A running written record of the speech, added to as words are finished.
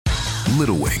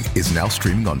Little Wing is now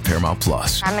streaming on Paramount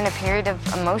Plus. I'm in a period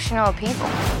of emotional upheaval.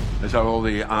 Is that all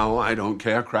the I don't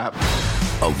care crap?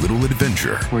 A little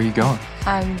adventure. Where are you going?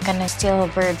 I'm gonna steal a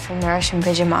bird from the Russian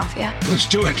pigeon mafia. Let's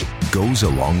do it. Goes a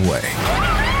long way.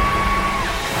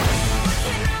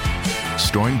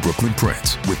 Starring Brooklyn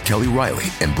Prince with Kelly Riley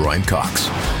and Brian Cox.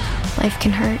 Life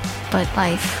can hurt, but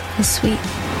life is sweet.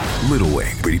 Little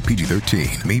Wing, rated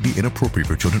PG-13, may be inappropriate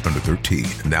for children under 13.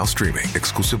 Now streaming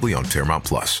exclusively on Paramount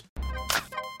Plus.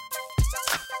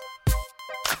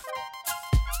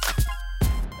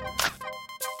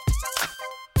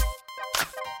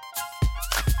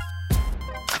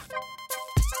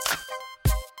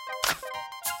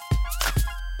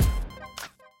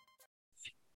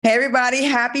 Hey everybody,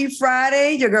 happy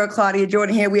Friday. Your girl Claudia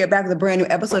Jordan here. We are back with a brand new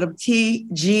episode of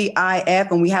TGIF,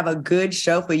 and we have a good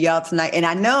show for y'all tonight. And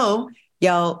I know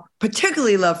y'all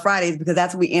particularly love Fridays because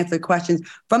that's when we answer questions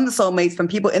from the soulmates, from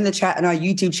people in the chat and our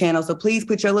YouTube channel. So please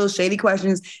put your little shady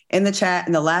questions in the chat.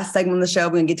 In the last segment of the show,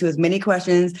 we're going to get to as many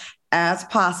questions as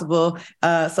possible.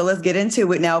 So let's get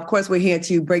into it. Now, of course, we're here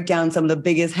to break down some of the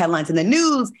biggest headlines in the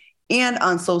news and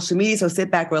on social media. So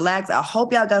sit back, relax. I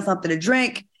hope y'all got something to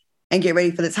drink and get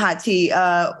ready for this hot tea.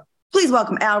 Please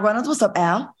welcome Al Reynolds. What's up,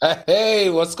 Al? Hey,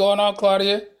 what's going on,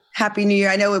 Claudia? Happy New Year.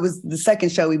 I know it was the second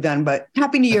show we've done, but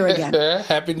Happy New Year again.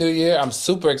 Happy New Year. I'm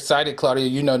super excited, Claudia.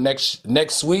 You know,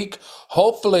 next week,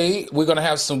 hopefully, we're going to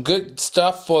have some good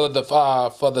stuff for the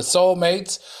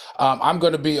soulmates. I'm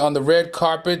going to be on the red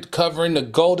carpet covering the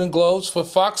Golden Globes for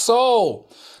Fox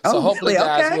Soul. So hopefully, really?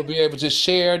 guys, Okay. will be able to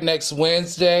share next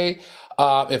Wednesday.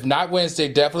 If not Wednesday,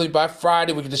 definitely by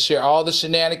Friday, we can just share all the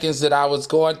shenanigans that I was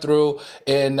going through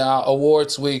in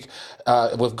awards week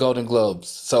with Golden Globes.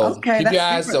 So keep your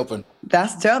eyes open.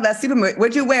 That's dope. That's super.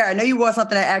 What'd you wear? I know you wore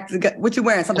something that what you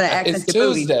wearing? Something that accents It's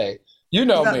your Tuesday. booty. You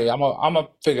know me. I'm gonna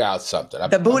figure out something.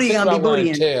 The booty gonna be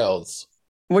bootying. Tails.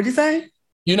 What'd you say?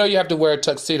 You know you have to wear a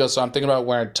tuxedo, so I'm thinking about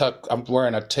I'm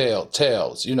wearing a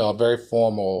tails. You know, a very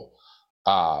formal.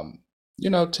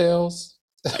 Tails.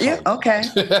 Yeah. Okay.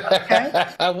 Who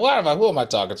am I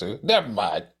talking to? Never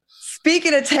mind.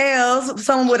 Speaking of tails,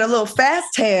 someone with a little fast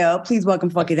tail, please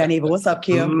welcome Funky Dineva. What's up,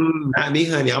 Q? Not me,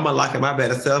 honey. I'm unlocking my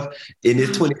better self. In this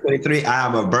 2023, I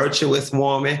am a virtuous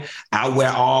woman. I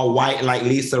wear all white like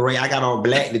Lisa Ray. I got on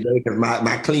black today because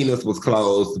my cleaners was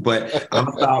closed, but I'm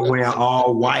gonna start wearing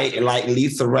all white like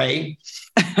Lisa Ray.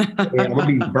 And I'm gonna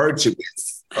be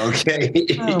virtuous.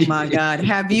 Okay. Oh my God.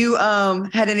 Have you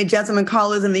had any gentlemen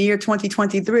callers in the year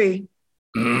 2023?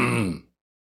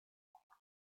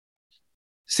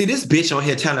 See this bitch on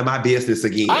here telling my business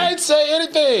again. I didn't say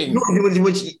anything.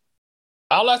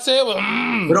 All I said was,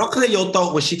 But don't clear your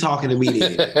throat when she talking to me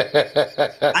then.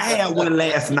 I had one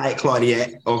last night,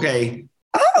 Claudia. Okay.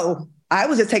 Oh, I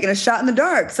was just taking a shot in the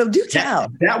dark. So do tell.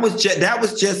 That was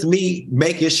just me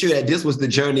making sure that this was the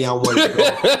journey I wanted to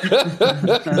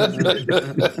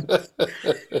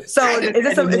go. So is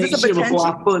this a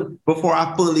potential? Before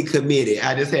I fully committed,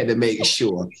 I just had to make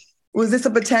sure. Was this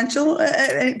a potential?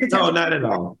 No, not at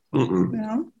all. Mm-mm.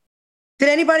 No. Did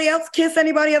anybody else kiss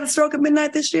anybody at the stroke of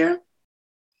midnight this year?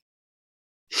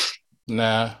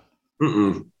 Nah.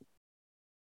 Mm-mm.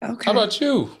 Okay. How about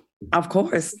you? Of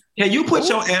course. Can you put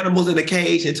your animals in a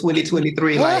cage in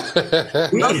 2023? Like,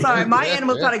 I'm sorry, my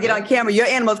animals try to get on camera. Your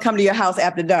animals come to your house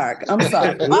after dark. I'm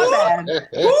sorry. My bad.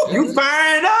 You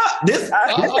firing up. This the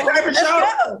type of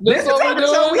show. This the type of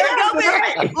show we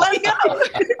have. Let's go.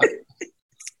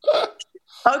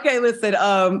 Okay, listen,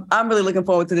 I'm really looking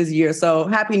forward to this year. So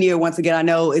happy New Year once again. I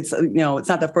know it's it's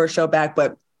not the first show back,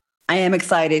 but I am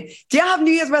excited. Do y'all have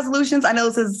New Year's resolutions? I know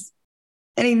this is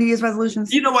any New Year's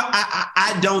resolutions? You know what?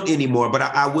 I don't anymore, but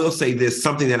I will say this,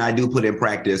 something that I do put in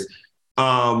practice.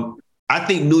 I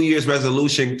think New Year's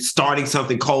resolution, starting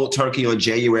something cold turkey on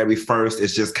January 1st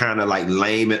is just kind of like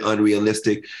lame and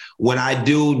unrealistic. When I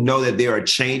do know that there are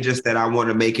changes that I want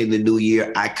to make in the new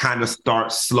year, I kind of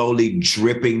start slowly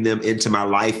dripping them into my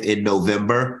life in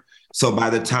November. So by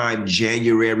the time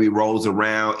January rolls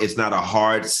around, it's not a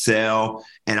hard sell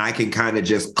and I can kind of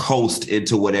just coast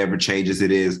into whatever changes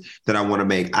it is that I want to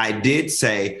make. I did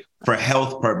say for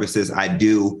health purposes, I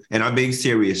do, and I'm being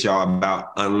serious, y'all,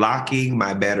 about unlocking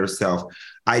my better self.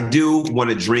 I do want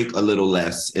to drink a little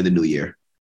less in the new year.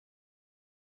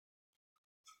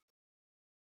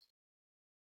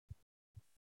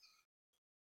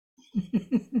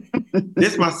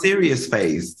 This is my serious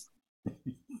face.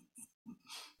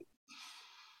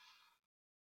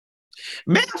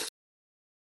 Man,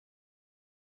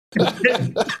 go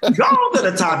on to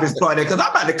the topics, partner, because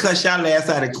I'm about to cuss y'all ass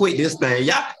out and quit this thing.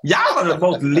 Y'all are the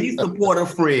most least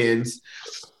supportive friends.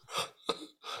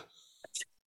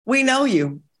 We know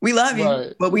you. We love you,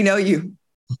 Right. but we know you.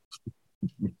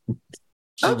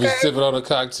 She'll be sipping on a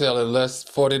cocktail in less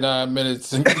 49 minutes.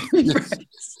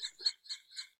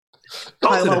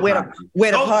 Talk about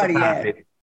where the party at.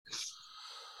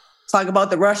 Talk about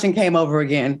the Russian came over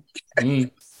again.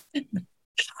 Mm.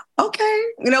 Okay.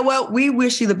 You know what? We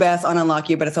wish you the best on Unlock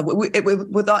Your Better Self.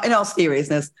 In all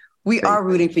seriousness, we are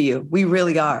rooting for you. We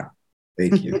really are.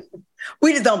 Thank you.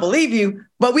 We just don't believe you,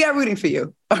 but we are rooting for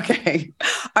you. Okay.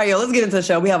 All right, yo, let's get into the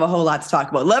show. We have a whole lot to talk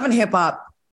about. Love and Hip Hop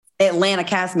Atlanta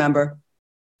cast member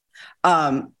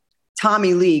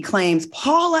Tommie Lee claims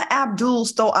Paula Abdul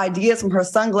stole ideas from her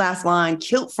sunglass line,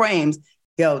 Kilt Frames.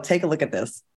 Yo, take a look at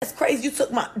this. It's crazy. You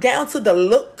took my down to the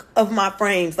look of my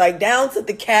frames, like down to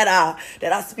the cat eye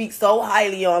that I speak so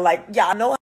highly on. Like, yeah, I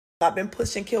know I've been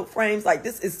pushing Kilt Frames. Like,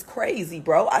 this is crazy,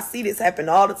 bro. I see this happen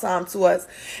all the time to us,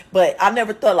 but I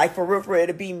never thought, like, for real,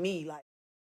 it'd be me. Like,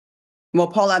 well,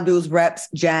 Paula Abdul's reps,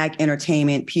 Jag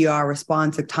Entertainment PR,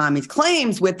 respond to Tommie's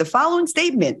claims with the following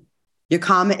statement. Your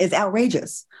comment is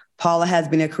outrageous. Paula has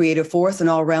been a creative force in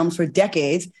all realms for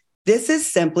decades. This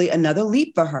is simply another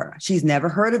leap for her. She's never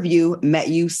heard of you, met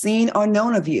you, seen, or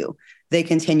known of you. They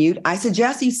continued, I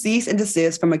suggest you cease and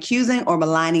desist from accusing or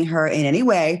maligning her in any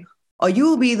way, or you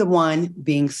will be the one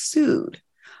being sued.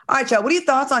 All right, y'all, what are your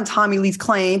thoughts on Tommie Lee's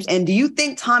claims? And do you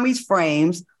think Tommie's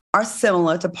frames are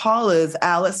similar to Paula's?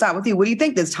 Al, let's start with you. What do you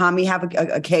think? Does Tommie have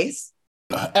a case?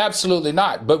 Absolutely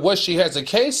not. But what she has a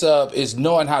case of is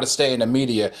knowing how to stay in the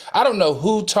media. I don't know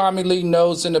who Tommie Lee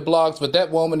knows in the blogs, but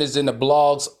that woman is in the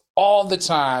blogs all the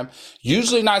time,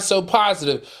 usually not so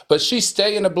positive, but she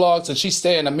stay in the blogs and she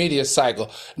stay in the media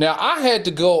cycle. Now, I had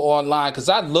to go online because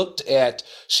I looked at,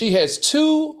 she has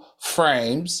 2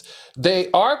 frames.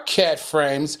 They are cat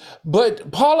frames,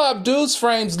 but Paula Abdul's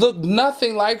frames look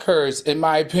nothing like hers, in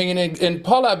my opinion. And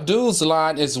Paula Abdul's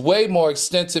line is way more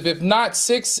extensive. If not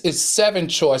 6, it's 7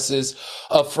 choices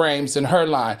of frames in her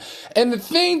line. And the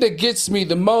thing that gets me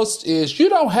the most is you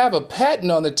don't have a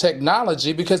patent on the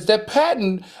technology, because that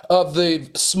patent of the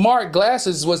smart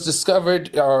glasses was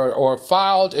discovered or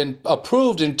filed and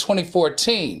approved in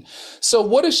 2014. So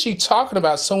what is she talking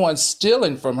about? Someone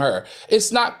stealing from her?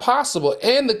 It's not possible.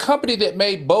 And the company that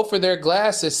made both of their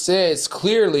glasses says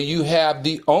clearly you have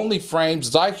the only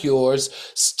frames like yours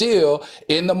still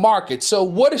in the market. So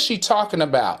what is she talking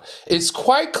about? It's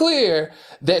quite clear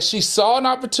that she saw an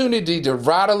opportunity to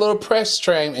ride a little press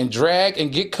train and drag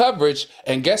and get coverage.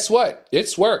 And guess what?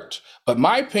 It's worked. But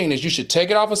my opinion is you should take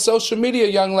it off of social media,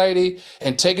 young lady,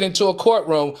 and take it into a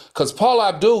courtroom, because Paula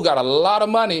Abdul got a lot of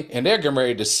money and they're getting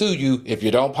ready to sue you if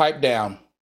you don't pipe down.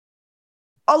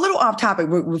 A little off topic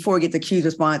before we get to Q's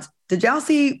response. Did y'all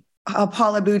see how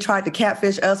Paula Abdul tried to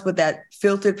catfish us with that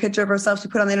filtered picture of herself she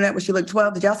put on the internet when she looked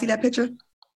 12? Did y'all see that picture?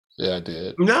 Yeah, I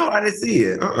did. No, I didn't see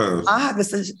it. I have to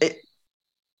say,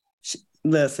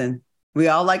 listen, we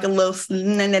all like a little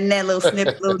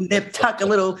snip, little nip, tuck, a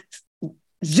little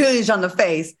zhuzh on the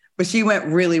face, but she went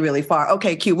really, really far.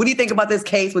 Okay, Q, what do you think about this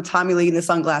case with Tommie Lee and the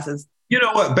sunglasses? You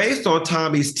know what? Based on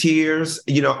Tommie's tears,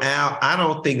 Al, I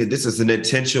don't think that this is an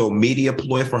intentional media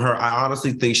ploy for her. I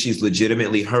honestly think she's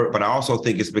legitimately hurt, but I also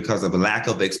think it's because of lack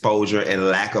of exposure and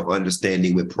lack of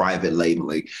understanding with private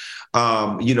labeling.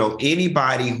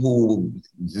 Anybody who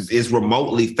is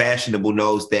remotely fashionable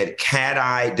knows that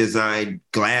cat-eye designed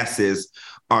glasses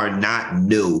are not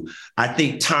new. I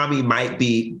think Tommie might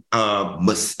be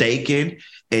mistaken,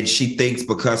 and she thinks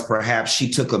because perhaps she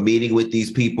took a meeting with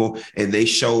these people and they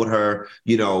showed her,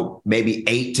 maybe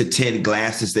 8 to 10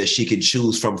 glasses that she could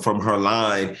choose from her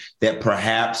line, that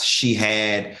perhaps she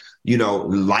had,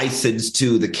 license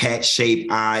to the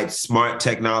cat-shaped eye smart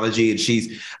technology.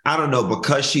 And I don't know,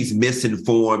 because she's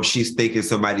misinformed, she's thinking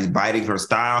somebody's biting her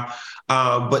style.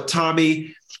 But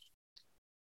Tommie,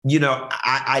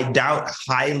 I doubt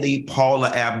highly Paula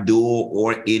Abdul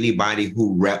or anybody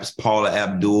who reps Paula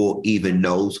Abdul even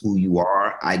knows who you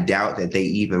are. I doubt that they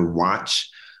even watch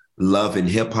Love and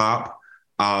Hip Hop.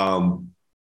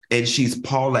 And she's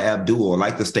Paula Abdul.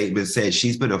 Like the statement said,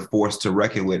 she's been a force to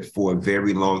reckon with for a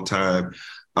very long time.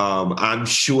 I'm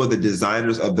sure the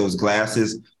designers of those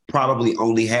glasses probably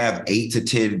only have 8 to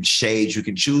 10 shades you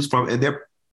can choose from, and they're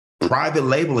private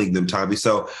labeling them, Tommie.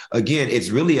 So again, it's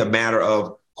really a matter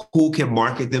of who can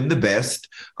market them the best.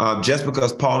 Just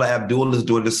because Paula Abdul is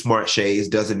doing the smart shades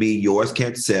doesn't mean yours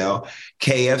can't sell.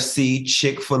 KFC,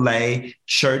 Chick-fil-A,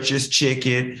 Church's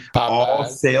Chicken, Popeyes. All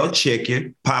sell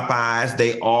chicken. Popeyes,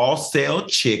 they all sell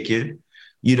chicken.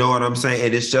 You know what I'm saying?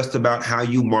 And it's just about how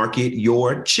you market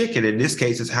your chicken. In this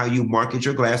case, it's how you market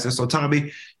your glasses. So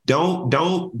Tommie,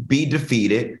 don't be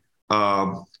defeated.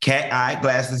 Cat eye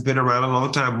glasses been around a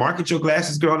long time. Market your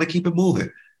glasses, girl, and keep it moving.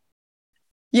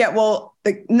 Yeah, well,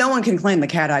 no one can claim the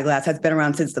cat eye glass has been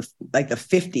around since the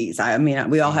 50s. I mean,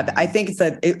 we all have that. I think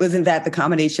it wasn't that the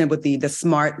combination with the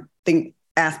smart thing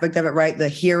aspect of it, right? The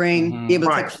hearing, be able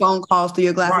to take phone calls through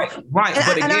your glasses. Right.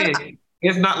 But again,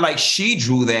 it's not like she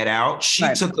drew that out. She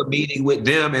took a meeting with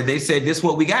them and they said, this is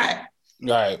what we got.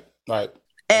 Right.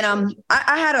 And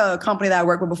I had a company that I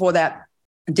worked with before that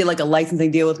did like a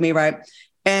licensing deal with me, right?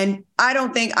 And I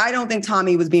don't think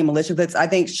Tommie was being malicious with this. I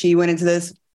think she went into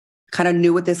this kind of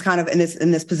knew what this kind of in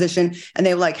this position, and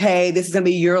they were like, hey, this is going to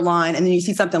be your line. And then you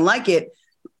see something like it.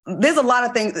 There's a lot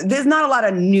of things. There's not a lot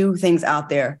of new things out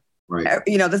there. Right.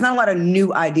 There's not a lot of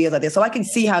new ideas out there. So I can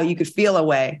see how you could feel a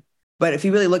way. But if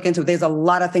you really look into it, there's a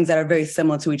lot of things that are very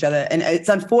similar to each other. And it's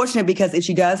unfortunate because if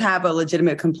she does have a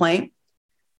legitimate complaint,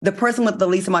 the person with the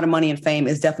least amount of money and fame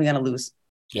is definitely going to lose.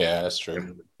 Yeah, that's true. You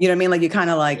know what I mean? Like, you're kind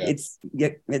of like, it's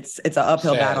an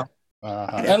uphill battle.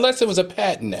 Unless it was a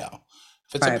patent now.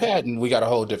 If it's a patent, we got a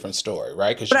whole different story,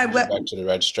 right? Because she goes back to the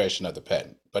registration of the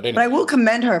patent. But anyway. But I will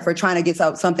commend her for trying to get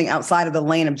something outside of the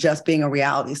lane of just being a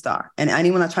reality star. And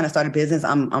anyone that's trying to start a business,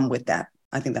 I'm with that.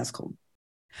 I think that's cool.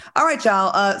 All right,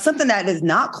 y'all. Something that is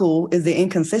not cool is the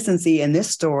inconsistency in this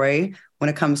story when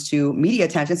it comes to media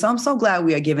attention. So I'm so glad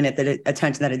we are giving it the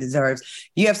attention that it deserves.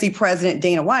 UFC President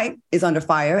Dana White is under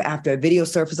fire after a video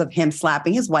surfaced of him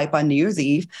slapping his wife on New Year's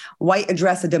Eve. White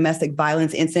addressed a domestic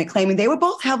violence incident, claiming they were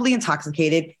both heavily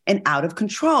intoxicated and out of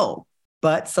control.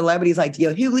 But celebrities like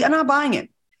D.L. Hughley are not buying it.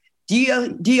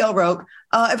 D.L. wrote,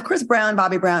 if Chris Brown,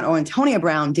 Bobby Brown, or Antonia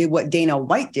Brown did what Dana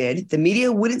White did, the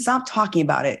media wouldn't stop talking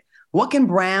about it. What can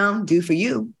Brown do for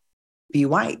you? Be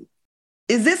white.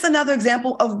 Is this another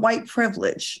example of white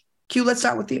privilege? Q, let's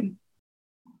start with you.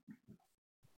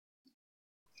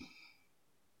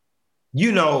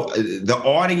 The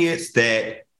audience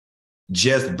that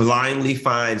just blindly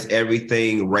finds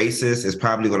everything racist is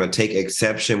probably going to take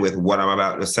exception with what I'm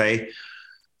about to say.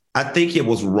 I think it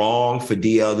was wrong for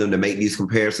DL them to make these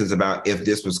comparisons about if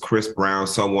this was Chris Brown,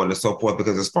 so on and so forth,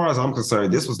 because as far as I'm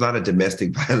concerned, this was not a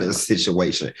domestic violence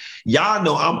situation. Y'all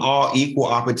know I'm all equal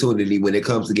opportunity when it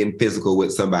comes to getting physical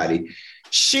with somebody.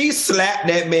 She slapped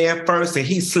that man first and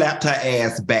he slapped her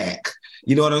ass back.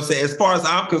 You know what I'm saying? As far as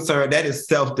I'm concerned, that is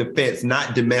self-defense,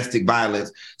 not domestic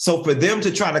violence. So for them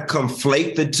to try to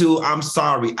conflate the two, I'm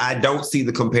sorry, I don't see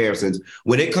the comparisons.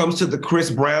 When it comes to the Chris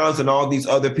Browns and all these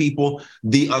other people,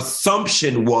 the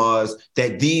assumption was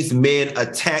that these men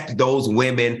attacked those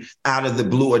women out of the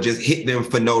blue or just hit them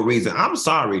for no reason. I'm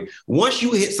sorry. Once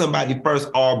you hit somebody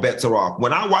first, all bets are off.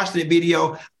 When I watched the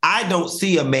video, I don't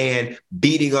see a man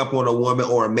beating up on a woman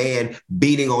or a man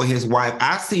beating on his wife.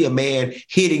 I see a man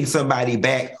hitting somebody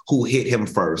back who hit him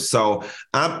first. So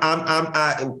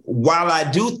while I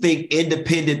do think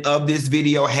independent of this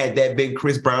video, had that been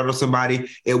Chris Brown or somebody,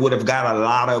 it would have got a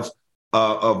lot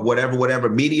of whatever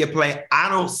media play. I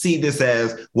don't see this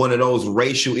as one of those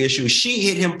racial issues. She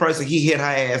hit him first and he hit her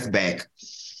ass back.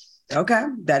 Okay,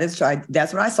 that is true.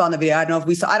 That's what I saw in the video. I don't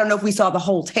know if we saw the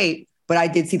whole tape, but I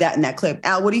did see that in that clip.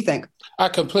 Al, what do you think? I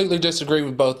completely disagree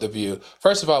with both of you.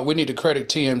 First of all, we need to credit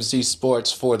TMZ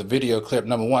Sports for the video clip,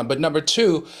 number one. But number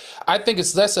two, I think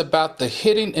it's less about the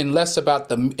hitting and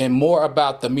more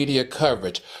about the media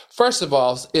coverage. First of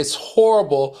all, it's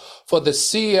horrible for the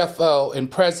CFO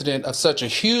and president of such a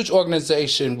huge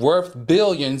organization worth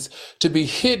billions to be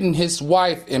hitting his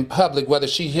wife in public, whether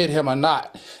she hit him or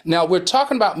not. Now, we're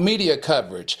talking about media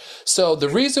coverage. So the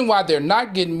reason why they're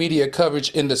not getting media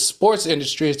coverage in the sports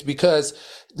industry is because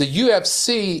the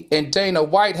UFC and Dana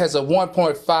White has a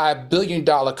 $1.5 billion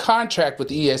contract with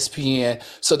ESPN.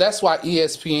 So that's why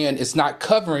ESPN is not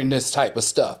covering this type of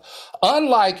stuff.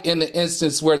 Unlike in the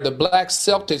instance where the Black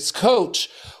Celtics coach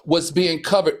was being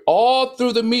covered all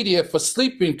through the media for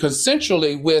sleeping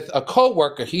consensually with a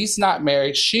coworker. He's not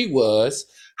married. She was.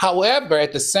 However,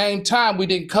 at the same time, we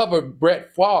didn't cover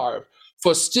Brett Favre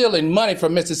for stealing money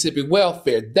from Mississippi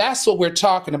welfare. That's what we're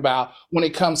talking about when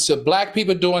it comes to Black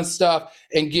people doing stuff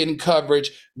and getting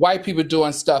coverage, white people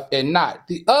doing stuff and not.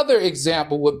 The other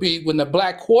example would be when the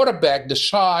Black quarterback,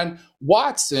 Deshaun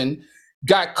Watson,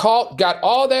 got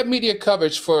all that media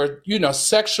coverage for,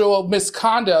 sexual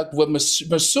misconduct with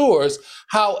masseurs.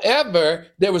 However,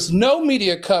 there was no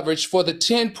media coverage for the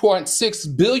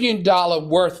 $10.6 billion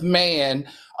worth man,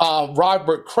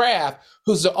 Robert Kraft,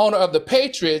 who's the owner of the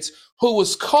Patriots, who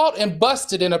was caught and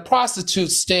busted in a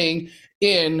prostitute sting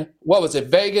in,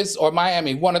 Vegas or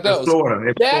Miami, one of those.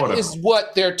 Florida. That is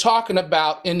what they're talking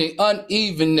about in the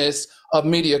unevenness of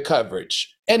media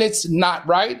coverage. And it's not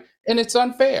right, and it's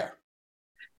unfair.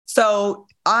 So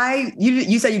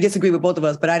you said you disagree with both of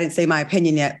us, but I didn't say my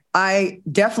opinion yet. I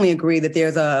definitely agree that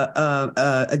there's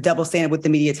a double standard with the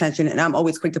media attention, and I'm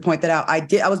always quick to point that out. I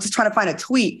was just trying to find a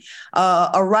tweet.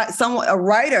 A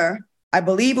writer, I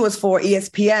believe it was for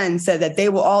ESPN, said that they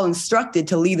were all instructed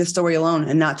to leave the story alone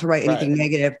and not to write anything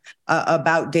negative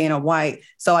about Dana White.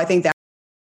 So I think that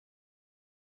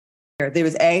there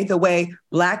is the way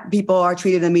Black people are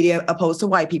treated in the media opposed to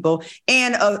white people.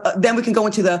 And then we can go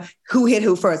into the who hit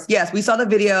who first. Yes, we saw the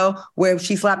video where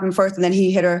she slapped him first and then he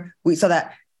hit her. We saw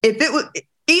that.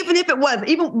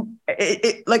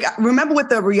 Like, remember with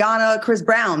the Rihanna, Chris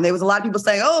Brown, there was a lot of people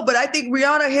saying, oh, but I think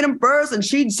Rihanna hit him first and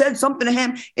she said something to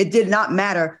him. It did not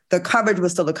matter. The coverage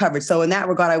was still the coverage. So in that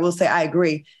regard, I will say I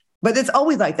agree. But it's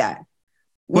always like that.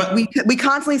 We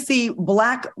constantly see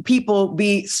Black people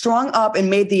be strung up and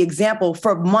made the example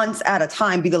for months at a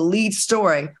time, be the lead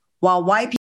story, while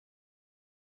white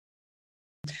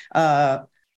people,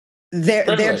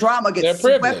 their drama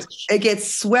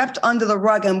gets swept under the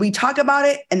rug, and we talk about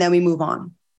it and then we move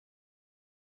on.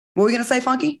 What were we going to say,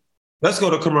 Funky? Let's go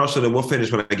to commercial and we'll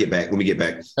finish when we get back.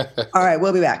 All right,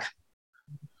 we'll be back.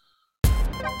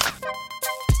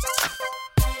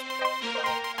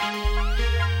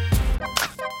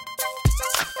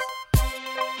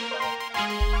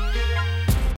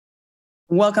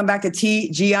 Welcome back to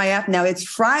TGIF. Now it's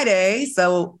Friday.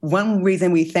 So one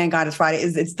reason we thank God it's Friday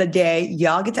is it's the day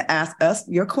y'all get to ask us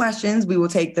your questions. We will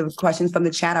take the questions from the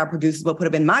chat. Our producers will put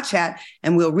them in my chat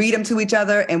and we'll read them to each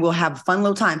other and we'll have a fun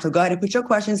little time. So go ahead and put your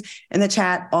questions in the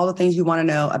chat, all the things you want to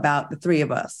know about the three of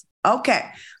us. Okay,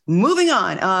 moving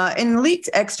on. In leaked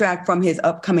extract from his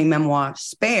upcoming memoir,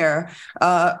 Spare,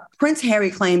 Prince Harry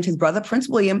claimed his brother, Prince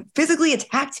William, physically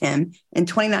attacked him in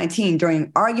 2019 during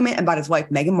an argument about his wife,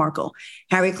 Meghan Markle.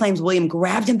 Harry claims William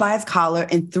grabbed him by his collar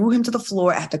and threw him to the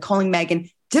floor after calling Meghan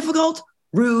difficult,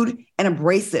 rude, and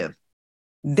abrasive.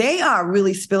 They are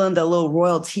really spilling the little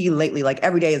royal tea lately. Like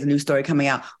every day is a new story coming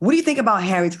out. What do you think about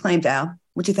Harry's claims, Al?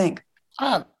 What do you think?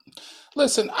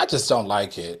 Listen, I just don't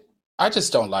like it.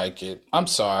 I'm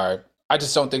sorry. I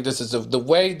just don't think this is the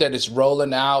way that it's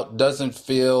rolling out doesn't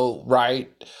feel right.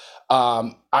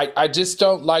 I just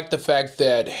don't like the fact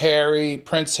that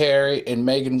Prince Harry and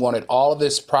Meghan wanted all of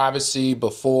this privacy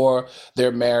before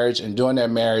their marriage and during their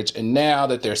marriage. And now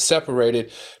that they're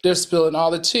separated, they're spilling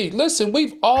all the tea. Listen,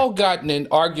 we've all gotten in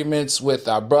arguments with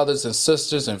our brothers and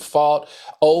sisters and fought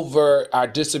over our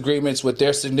disagreements with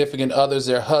their significant others,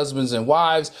 their husbands and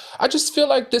wives. I just feel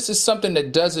like this is something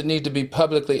that doesn't need to be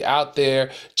publicly out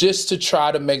there just to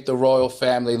try to make the royal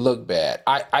family look bad.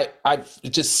 I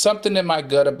just something in my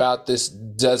gut about this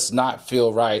does not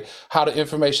feel right, how the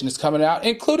information is coming out,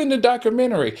 including the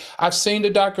documentary. I've seen the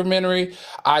documentary.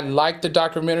 I liked the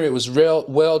documentary. It was real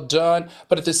well done.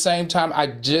 But at the same time,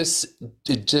 it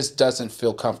just doesn't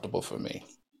feel comfortable for me.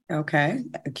 Okay.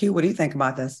 Q, what do you think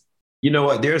about this? You know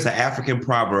what? There's an African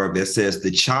proverb that says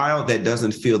the child that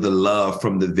doesn't feel the love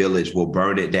from the village will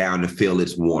burn it down to feel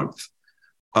its warmth.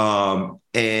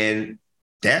 And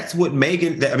that's what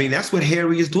that's what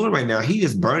Harry is doing right now. He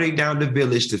is burning down the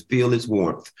village to feel its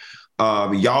warmth.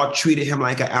 Y'all treated him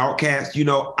like an outcast. You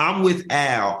know, I'm with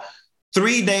Al.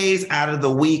 3 days out of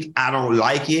the week, I don't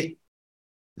like it.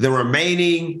 The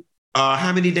remaining,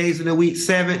 how many days in the week?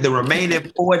 7. The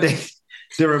remaining 4 days.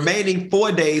 The remaining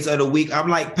 4 days of the week, I'm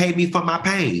like, pay me for my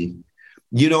pain.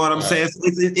 You know what I'm saying?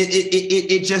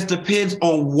 It just depends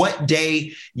on what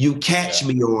day you catch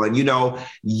me on. You know,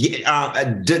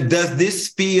 does this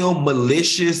feel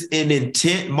malicious in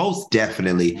intent? Most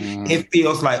definitely. It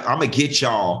feels like I'm going to get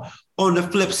y'all. On the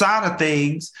flip side of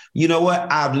things, you know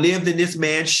what? I've lived in this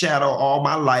man's shadow all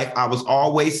my life. I was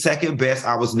always second best.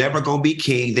 I was never going to be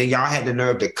king. Then y'all had the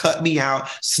nerve to cut me out,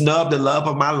 snub the love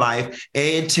of my life,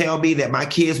 and tell me that my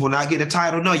kids will not get a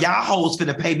title. No, y'all hoes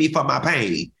finna pay me for my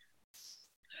pain.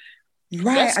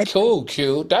 Right. That's cool,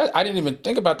 Q. I didn't even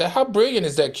think about that. How brilliant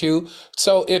is that, Q?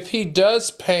 So if he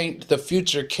does paint the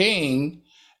future king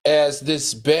as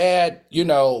this bad,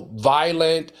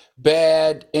 violent,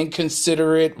 bad,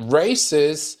 inconsiderate,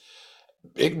 racist,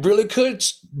 it really could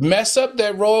mess up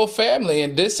that royal family.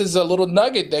 And this is a little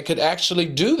nugget that could actually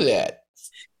do that.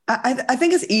 I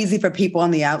think it's easy for people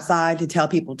on the outside to tell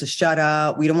people to shut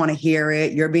up. We don't want to hear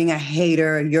it. You're being a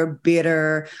hater. You're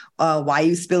bitter. Why are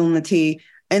you spilling the tea?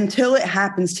 Until it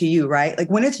happens to you, right? Like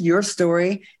when it's your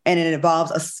story and it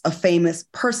involves a famous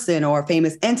person or a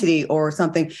famous entity or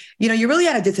something, you're really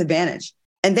at a disadvantage.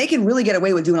 And they can really get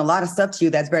away with doing a lot of stuff to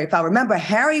you that's very foul. Remember,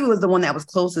 Harry was the one that was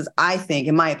closest, I think,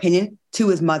 in my opinion, to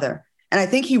his mother. And I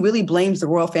think he really blames the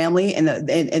royal family and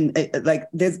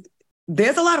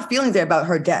there's a lot of feelings there about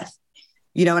her death.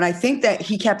 And I think that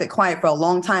he kept it quiet for a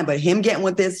long time, but him getting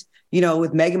with this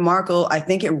with Meghan Markle, I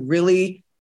think it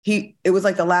was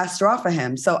like the last straw for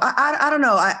him. So I don't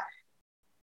know.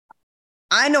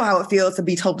 I know how it feels to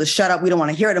be told to shut up. We don't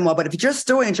want to hear it anymore. But if it's your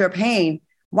story and your pain,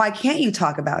 why can't you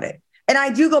talk about it? And I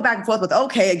do go back and forth with,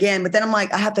 okay, again, but then I'm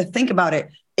like, I have to think about it.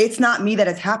 It's not me that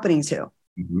it's happening to.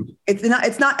 Mm-hmm. It's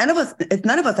not none of us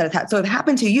that it's happened. So if it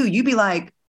happened to you, you'd be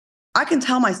like, I can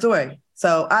tell my story.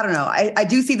 So I don't know. I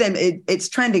do see them. It's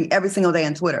trending every single day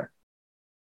on Twitter,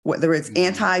 whether it's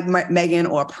anti-Meghan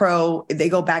or pro, they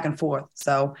go back and forth.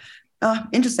 So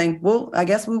interesting. Well, I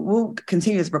guess we'll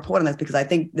continue to report on this because I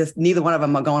think neither one of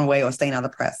them are going away or staying out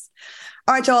of the press.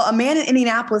 All right, y'all. A man in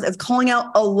Indianapolis is calling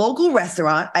out a local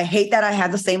restaurant. I hate that I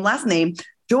have the same last name.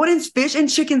 Jordan's fish and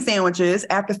chicken sandwiches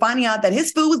after finding out that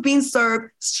his food was being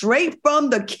served straight from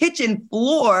the kitchen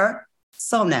floor.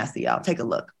 So nasty, y'all. Take a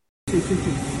look.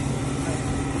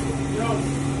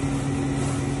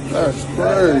 That's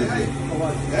crazy.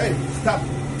 Hey, stop.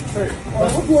 Hey,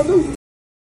 what do I do?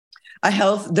 A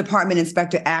health department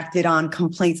inspector acted on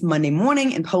complaints Monday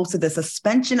morning and posted the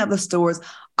suspension of the store's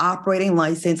operating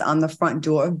license on the front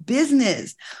door of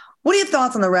business. What are your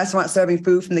thoughts on the restaurant serving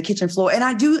food from the kitchen floor? And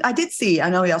I did see,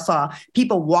 I know y'all saw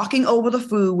people walking over the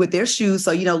food with their shoes.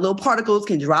 So, little particles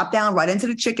can drop down right into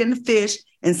the chicken, the fish.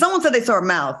 And someone said they saw a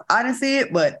mouth. I didn't see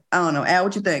it, but I don't know. Al,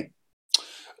 what you think?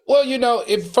 Well,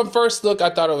 from first look, I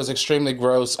thought it was extremely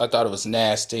gross. I thought it was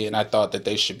nasty, and I thought that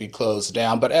they should be closed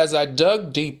down. But as I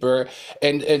dug deeper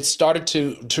and started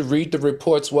to read the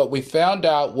reports, what we found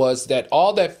out was that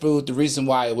all that food, the reason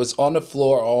why it was on the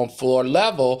floor or on floor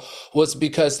level was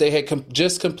because they had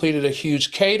just completed a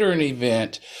huge catering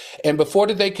event. And before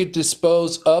they could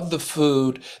dispose of the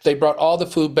food, they brought all the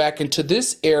food back into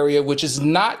this area, which is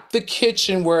not the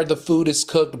kitchen where the food is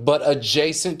cooked, but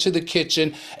adjacent to the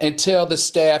kitchen until the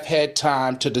staff had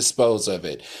time to dispose of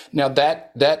it. Now,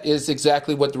 that is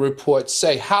exactly what the reports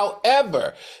say.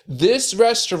 However, this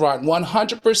restaurant,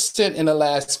 100% in the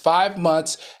last 5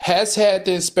 months, has had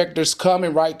the inspectors come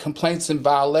and write complaints and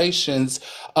violations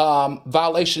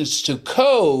to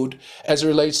code as it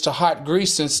relates to hot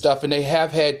grease and stuff, and they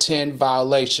have had 10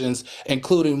 violations,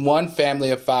 including one family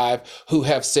of 5 who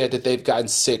have said that they've gotten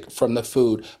sick from the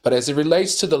food. But as it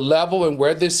relates to the level and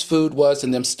where this food was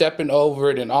and them stepping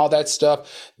over it and all that stuff,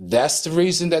 that's the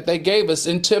reason that they gave us.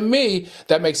 And to me,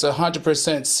 that makes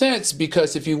 100% sense,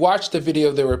 because if you watch the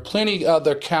video, there were plenty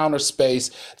other counter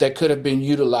space that could have been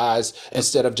utilized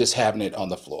instead of just having it on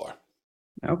the floor.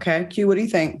 Okay. Q, what do you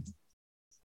think?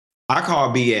 I call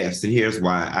BS, and here's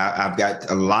why. I've got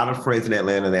a lot of friends in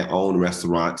Atlanta that own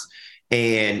restaurants,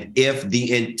 and if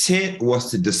the intent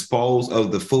was to dispose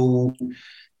of the food,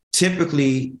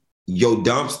 typically your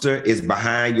dumpster is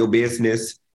behind your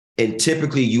business, and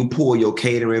typically you pull your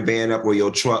catering van up or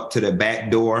your truck to the back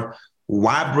door.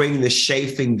 Why bring the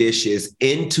chafing dishes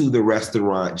into the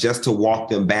restaurant just to walk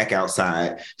them back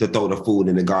outside to throw the food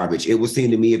in the garbage? It would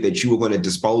seem to me if you were going to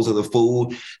dispose of the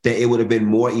food, that it would have been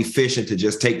more efficient to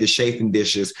just take the chafing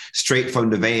dishes straight from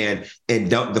the van and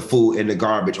dump the food in the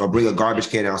garbage or bring a garbage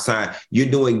can outside.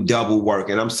 You're doing double work.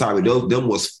 And I'm sorry, them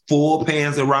was 4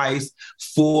 pans of rice,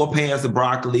 4 pans of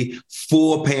broccoli,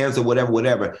 4 pans of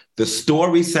whatever. The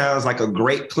story sounds like a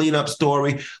great cleanup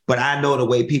story, but I know the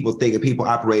way people think and people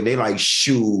operate. They like,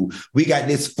 shoot, we got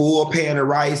this 4 pan of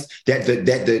rice that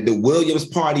the Williams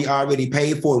party already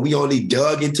paid for, and we only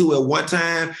dug into it one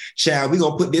time. Child, we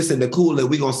gonna put this in the cooler.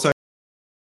 We gonna serve.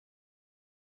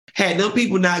 Had them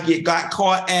people not got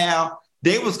caught, Al,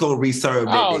 they was gonna reserve.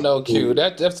 Oh no, Q,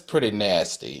 that's pretty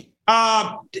nasty.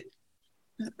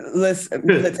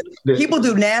 Listen, people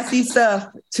do nasty stuff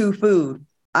to food.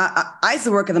 I used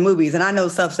to work in the movies, and I know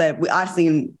stuff that I've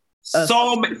seen.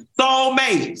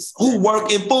 Soulmates who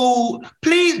work in food,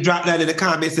 please drop that in the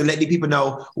comments and let the people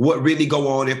know what really go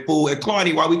on in food. And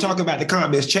Claudia, while we talk about the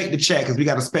comments, check the chat because we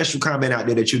got a special comment out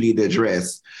there that you need to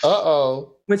address.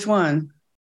 Which one?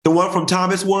 The one from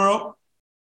Thomas World.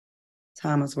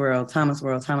 Thomas World.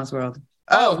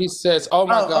 Oh, he says, oh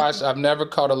my gosh, I've never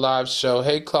caught a live show.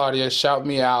 Hey, Claudia, shout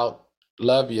me out.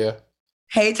 Love you.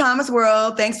 Hey, Thomas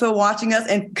World, thanks for watching us,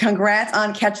 and congrats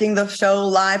on catching the show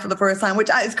live for the first time, which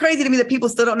is crazy to me that people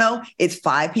still don't know. It's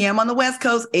 5 p.m. on the West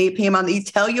Coast, 8 p.m. on the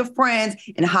East. Tell your friends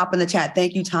and hop in the chat.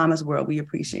 Thank you, Thomas World. We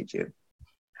appreciate you.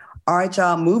 All right,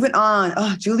 y'all, moving on.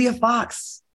 Oh, Julia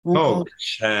Fox. Oh,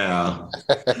 child.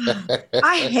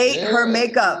 I hate her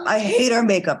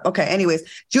makeup. Okay,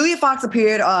 anyways, Julia Fox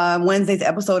appeared on Wednesday's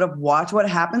episode of Watch What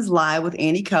Happens Live with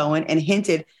Andy Cohen and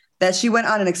hinted that she went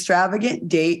on an extravagant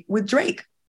date with Drake.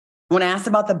 When asked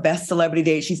about the best celebrity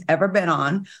date she's ever been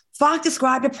on, Fox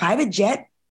described a private jet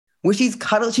where she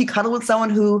cuddled with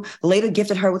someone who later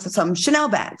gifted her with some Chanel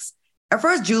bags. At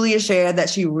first, Julia shared that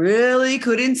she really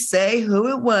couldn't say who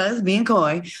it was, being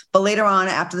coy. But later on,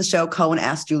 after the show, Cohen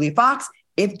asked Julia Fox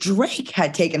if Drake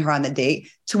had taken her on the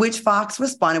date, to which Fox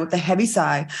responded with a heavy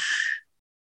sigh.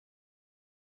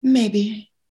 Maybe.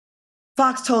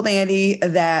 Fox told Andy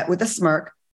that with a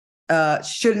smirk,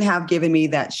 shouldn't have given me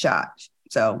that shot.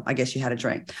 So I guess she had a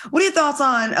drink. What are your thoughts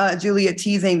on Julia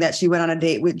teasing that she went on a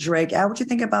date with Drake? Al, what you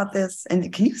think about this?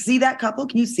 And can you see that couple?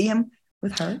 Can you see him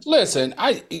with her? Listen,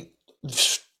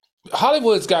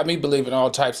 Hollywood's got me believing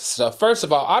all types of stuff. First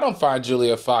of all, I don't find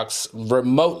Julia Fox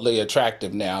remotely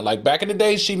attractive now. Like back in the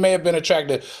day, she may have been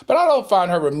attractive, but I don't find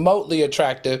her remotely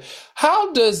attractive.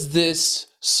 How does this,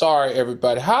 sorry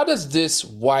everybody, how does this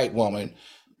white woman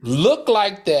look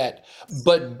like that,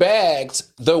 but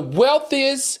bags the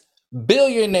wealthiest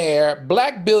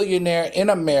black billionaire in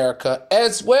America,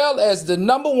 as well as the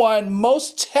 #1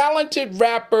 most talented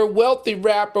rapper, wealthy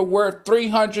rapper worth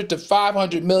 $300 to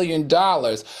 $500 million?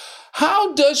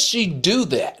 How does she do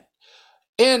that?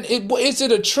 And is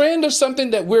it a trend or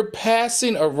something that we're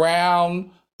passing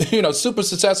around? You know, super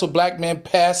successful black men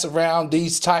pass around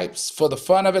these types for the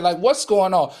fun of it. Like, what's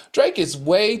going on? Drake is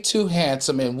way too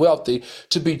handsome and wealthy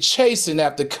to be chasing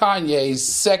after Kanye's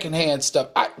secondhand stuff.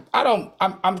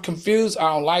 I'm confused.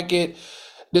 I don't like it.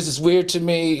 This is weird to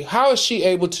me. How is she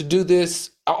able to do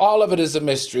this? All of it is a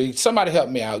mystery. Somebody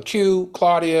help me out. Q,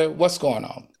 Claudia, what's going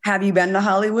on? Have you been to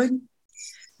Hollywood?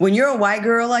 When you're a white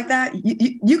girl like that,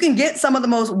 you can get some of the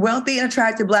most wealthy and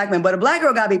attractive black men, but a black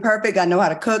girl got to be perfect, got to know how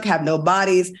to cook, have no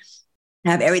bodies,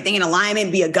 have everything in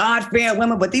alignment, be a God-fearing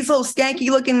woman. But these little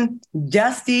skanky looking,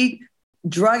 dusty,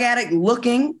 drug addict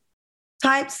looking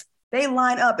types, they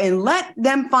line up, and let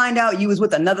them find out you was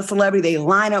with another celebrity. They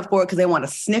line up for it because they want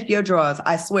to sniff your drawers.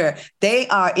 I swear. They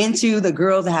are into the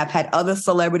girls that have had other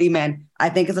celebrity men. I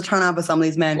think it's a turn on for some of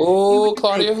these men. Oh,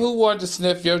 Claudia, who wanted to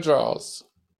sniff your drawers?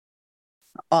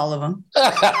 All of them.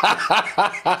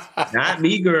 Not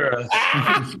me, girl.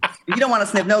 You don't want to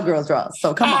sniff no girl's drawers.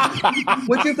 So come on.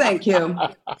 What you think, Q?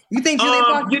 You think Julia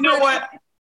Fox? You know what?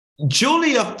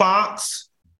 Julia Fox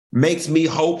makes me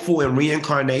hopeful in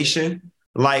reincarnation.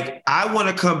 Like, I want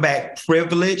to come back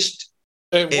privileged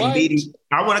I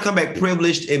want to come back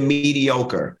privileged and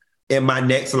mediocre in my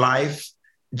next life,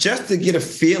 just to get a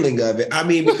feeling of it. I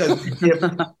mean, because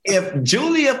if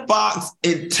Julia Fox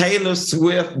and Taylor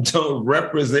Swift don't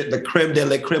represent the creme de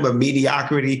la creme of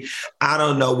mediocrity, I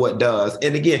don't know what does.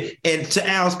 And again, and to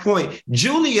Al's point,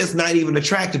 Julia is not even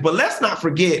attractive. But let's not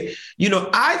forget,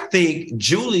 I think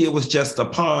Julia was just a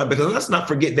pawn, because let's not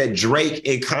forget that Drake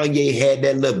and Kanye had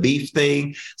that little beef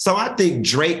thing. So I think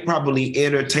Drake probably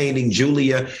entertaining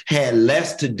Julia had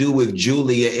less to do with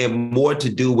Julia and more to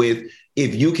do with,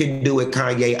 if you can do it,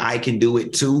 Kanye, I can do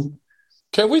it too.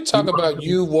 Can we talk about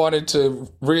you wanting to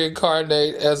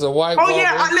reincarnate as a white woman? Oh,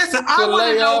 yeah. Listen, I want to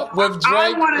lay know up with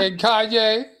Drake and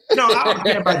Kanye? No, I don't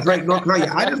care about Drake nor Kanye.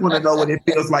 I just want to know what it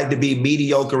feels like to be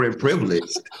mediocre and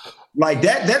privileged. Like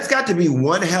that's got to be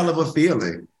one hell of a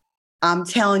feeling. I'm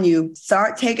telling you,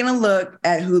 start taking a look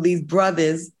at who these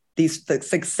brothers, these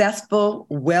successful,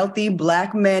 wealthy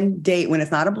black men date when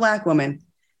it's not a black woman,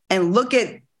 and look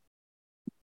at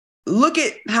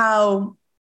how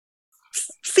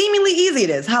seemingly easy it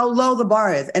is, how low the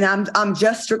bar is. And I'm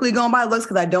just strictly going by looks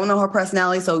because I don't know her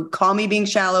personality. So call me being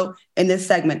shallow in this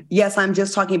segment. Yes, I'm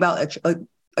just talking about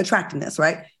attractiveness,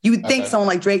 right? You would think someone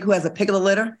like Drake, who has a pick of the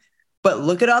litter, but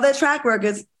look at all their track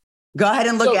records. Go ahead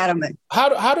and look at them.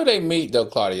 How do they meet though,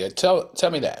 Claudia? Tell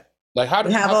me that. Like, how do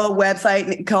they have a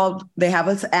website called? They have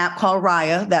an app called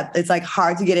Raya that it's like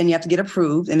hard to get in. You have to get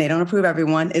approved, and they don't approve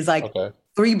everyone. It's like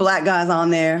 3 black guys on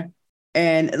there,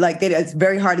 and like it's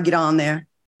very hard to get on there.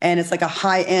 And it's like a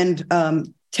high end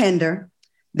Tinder.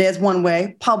 There's one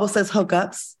way. Publicist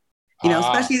hookups.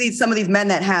 Especially some of these men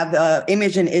that have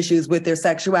imaging issues with their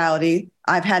sexuality.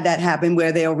 I've had that happen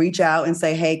where they'll reach out and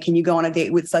say, "Hey, can you go on a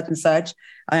date with such and such?"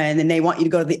 And then they want you to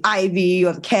go to the Ivy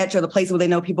or the Catch or the place where they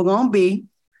know people gonna be.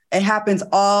 It happens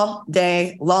all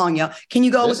day long, y'all. Can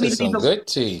you go with me to these? Good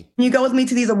tea. Can you go with me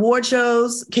to these award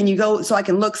shows? Can you go so I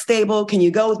can look stable? Can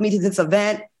you go with me to this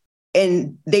event?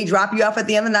 And they drop you off at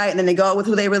the end of the night, and then they go out with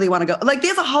who they really want to go. Like,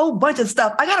 there's a whole bunch of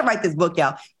stuff. I got to write this book,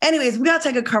 y'all. Anyways, we got to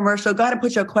take a commercial. Go ahead and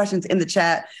put your questions in the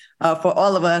chat for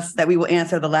all of us that we will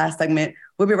answer the last segment.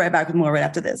 We'll be right back with more right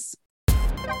after this.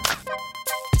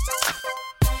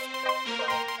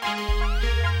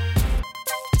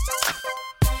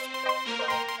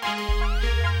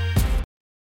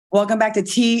 Welcome back to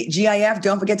TGIF.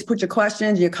 Don't forget to put your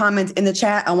questions, your comments in the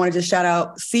chat. I want to just shout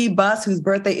out C Bus, whose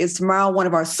birthday is tomorrow, one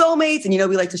of our soulmates. And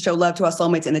we like to show love to our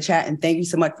soulmates in the chat. And thank you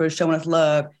so much for showing us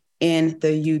love in the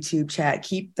YouTube chat.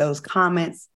 Keep those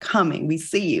comments coming. We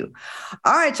see you.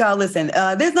 All right, y'all, listen,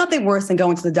 there's nothing worse than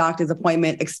going to the doctor's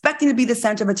appointment, expecting to be the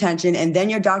center of attention, and then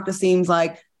your doctor seems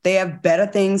like they have better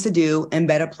things to do and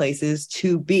better places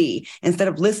to be. Instead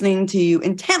of listening to you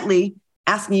intently,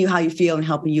 asking you how you feel and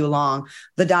helping you along,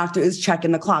 the doctor is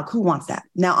checking the clock. Who wants that?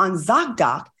 Now on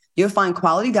ZocDoc, you'll find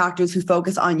quality doctors who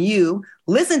focus on you,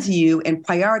 listen to you, and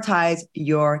prioritize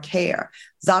your care.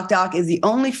 ZocDoc is the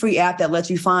only free app that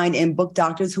lets you find and book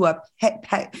doctors who are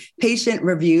patient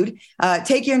reviewed.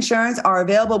 Take Your Insurance are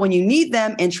available when you need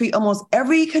them and treat almost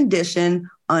every condition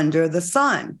under the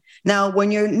sun. Now, when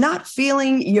you're not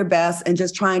feeling your best and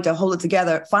just trying to hold it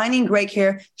together, finding great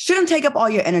care shouldn't take up all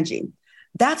your energy.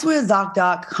 That's where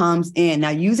ZocDoc comes in. Now,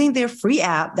 using their free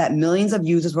app that millions of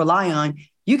users rely on,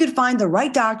 you can find the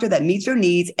right doctor that meets your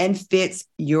needs and fits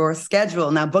your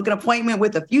schedule. Now, book an appointment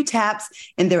with a few taps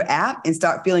in their app and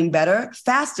start feeling better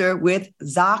faster with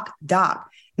ZocDoc.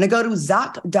 Now go to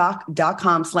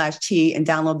ZocDoc.com/T and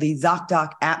download the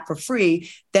ZocDoc app for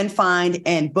free. Then find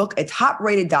and book a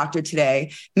top-rated doctor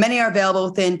today. Many are available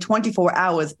within 24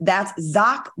 hours. That's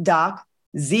ZocDoc,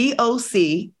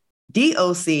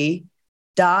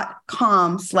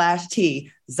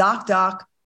 ZocDoc.com/T.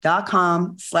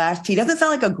 ZocDoc.com/T. Doesn't it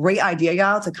sound like a great idea,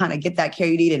 y'all, to kind of get that care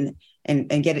you need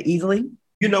and get it easily?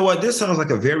 You know what? This sounds like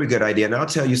a very good idea. And I'll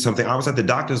tell you something. I was at the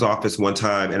doctor's office one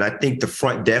time, and I think the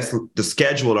front desk, the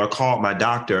scheduler called my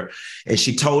doctor, and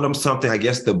she told him something. I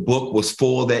guess the book was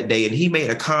full that day. And he made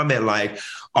a comment like,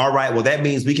 all right, well, that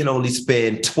means we can only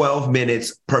spend 12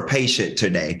 minutes per patient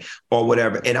today or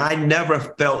whatever. And I never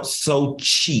felt so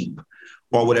cheap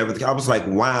or whatever. I was like,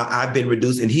 wow, I've been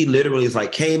reduced. And he literally is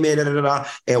like, came in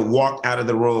and walked out of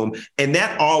the room. And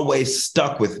that always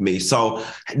stuck with me. So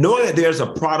knowing that there's a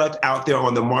product out there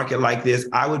on the market like this,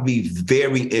 I would be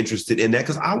very interested in that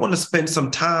because I want to spend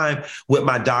some time with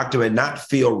my doctor and not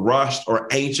feel rushed or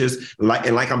anxious,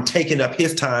 like I'm taking up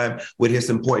his time with his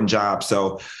important job.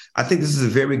 So I think this is a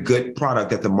very good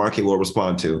product that the market will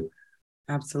respond to.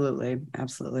 Absolutely.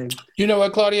 Absolutely. You know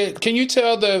what, Claudia, can you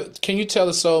tell the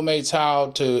soulmates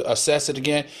how to assess it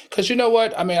again? Because you know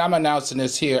what? I mean, I'm announcing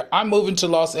this here. I'm moving to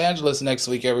Los Angeles next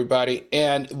week, everybody.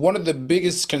 And one of the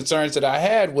biggest concerns that I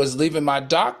had was leaving my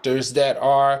doctors that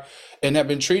are and have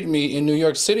been treating me in New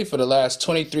York City for the last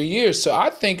 23 years. So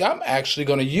I think I'm actually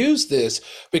going to use this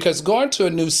because going to a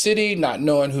new city, not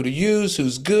knowing who to use,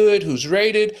 who's good, who's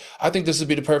rated, I think this would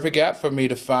be the perfect app for me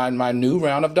to find my new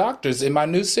round of doctors in my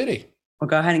new city. Well,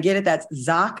 go ahead and get it. That's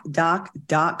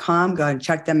ZocDoc.com. Go ahead and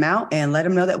check them out and let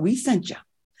them know that we sent you.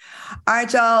 All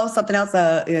right, y'all. Something else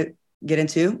to get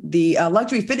into. The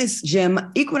luxury fitness gym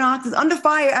Equinox is under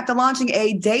fire after launching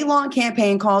a day-long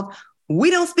campaign called We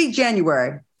Don't Speak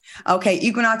January. Okay,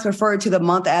 Equinox referred to the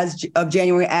month of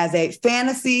January as a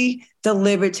fantasy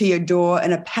delivered to your door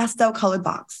in a pastel-colored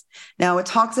box. Now, it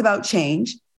talks about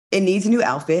change. It needs a new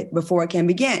outfit before it can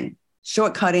begin.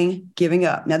 Shortcutting, giving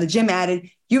up. Now, the gym added,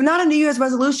 you're not a New Year's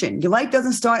resolution. Your life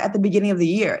doesn't start at the beginning of the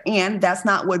year. And that's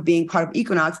not what being part of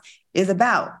Equinox is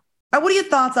about. All right, what are your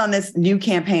thoughts on this new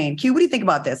campaign? Q, what do you think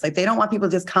about this? Like, they don't want people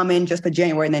to just come in just for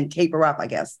January and then taper up, I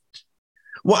guess.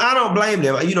 Well, I don't blame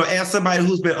them. You know, as somebody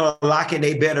who's been unlocking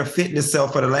their better fitness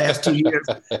self for the last 2 years,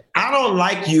 I don't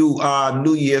like you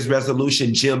New Year's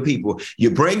resolution gym people. You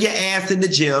bring your ass in the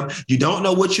gym. You don't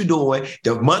know what you're doing.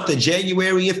 The month of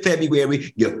January and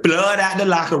February, you flood out the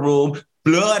locker room,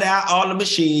 flood out all the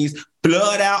machines,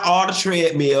 flood out all the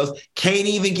treadmills, can't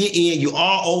even get in. You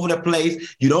all over the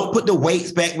place. You don't put the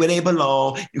weights back where they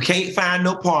belong. You can't find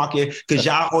no parking because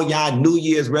y'all on y'all New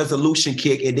Year's resolution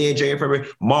kick. And then January, February,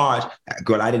 March.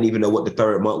 Girl, I didn't even know what the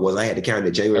third month was. I had to count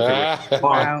it January, February,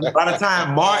 March. By the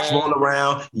time March roll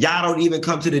around, y'all don't even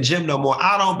come to the gym no more.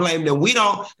 I don't blame them. We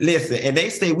don't listen. And they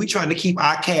say we trying to keep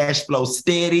our cash flow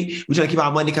steady. We trying to keep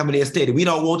our money coming in steady. We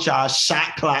don't want y'all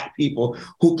shot clock people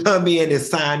who come in and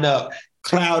sign up,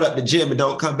 cloud up the gym and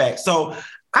don't come back. So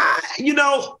I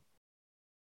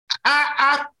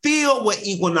feel what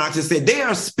Equinox has said. They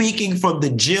are speaking from the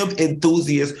gym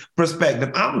enthusiast perspective.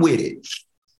 I'm with it.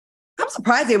 I'm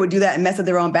surprised they would do that and mess up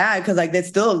their own bag because like there's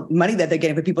still money that they're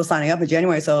getting for people signing up in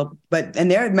January.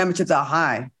 And their memberships are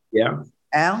high. Yeah.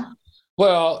 Al?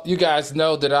 Well, you guys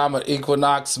know that I'm an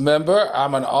Equinox member.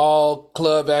 I'm an all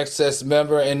club access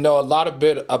member and know a lot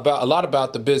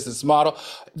about the business model.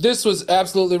 This was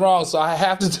absolutely wrong, so I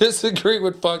have to disagree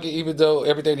with Funky, even though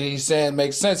everything that he's saying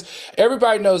makes sense.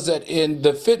 Everybody knows that in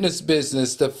the fitness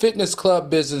business, the fitness club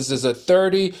business is a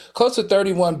close to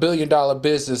 $31 billion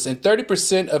business, and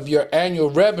 30% of your annual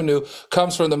revenue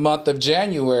comes from the month of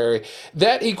January.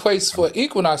 That equates for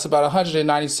Equinox about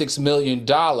 $196 million.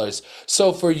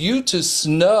 So for you to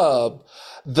snub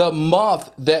the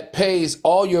month that pays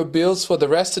all your bills for the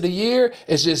rest of the year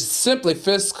is just simply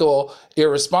fiscal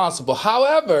irresponsible.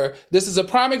 However, this is a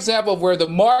prime example of where the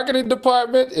marketing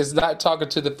department is not talking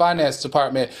to the finance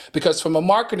department, because from a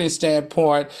marketing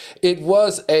standpoint, it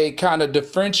was a kind of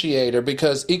differentiator,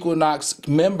 because Equinox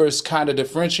members kind of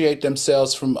differentiate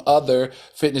themselves from other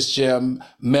fitness gym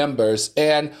members.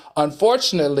 And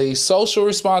unfortunately, social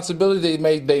responsibility,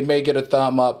 they may get a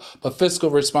thumb up, but fiscal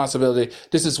responsibility,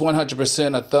 this is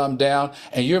 100% a thumb down,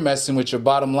 and you're messing with your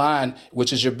bottom line,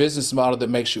 which is your business model that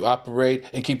makes you operate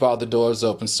and keep all the doors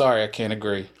open. Sorry, I can't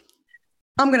agree.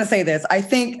 I'm going to say this. I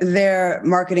think their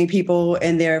marketing people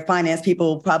and their finance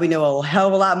people probably know a hell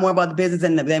of a lot more about the business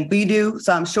than we do.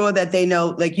 So I'm sure that they know,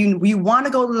 like, you want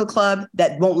to go to the club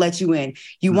that won't let you in.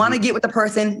 You want to get with the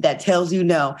person that tells you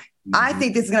no. I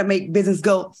think this is going to make business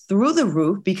go through the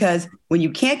roof, because when you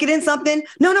can't get in something,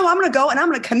 no, I'm going to go and I'm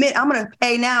going to commit. I'm going to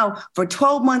pay now for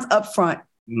 12 months up front.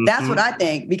 That's what I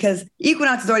think, because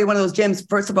Equinox is already one of those gyms.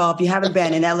 First of all, if you haven't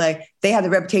been in LA, they have the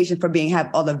reputation for have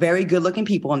all the very good looking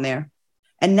people in there.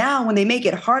 And now when they make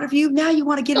it harder for you, now you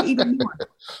want to get it even more.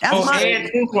 That's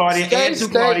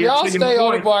y'all stay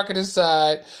on the marketing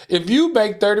side. If you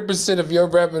make 30% of your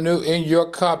revenue in your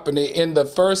company in the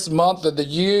first month of the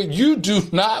year, you do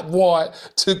not want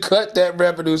to cut that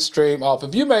revenue stream off.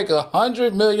 If you make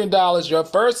 $100 million your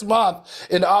first month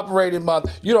in the operating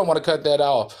month, you don't want to cut that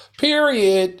off.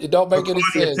 Period. It don't make any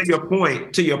sense. To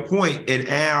your point, and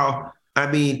Al,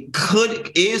 I mean,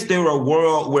 is there a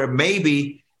world where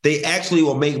maybe they actually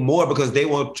will make more because they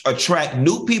will attract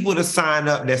new people to sign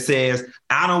up that says,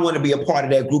 I don't want to be a part of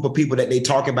that group of people that they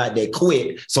talk about that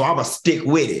quit, so I'm going to stick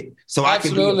with it. So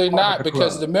absolutely not,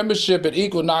 because the membership at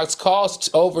Equinox costs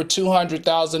over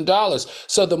 $200,000.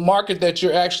 So the market that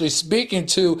you're actually speaking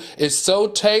to is so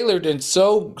tailored and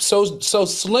so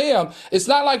slim. It's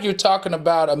not like you're talking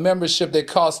about a membership that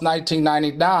costs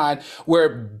 $19.99 where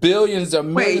billions or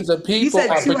millions of people are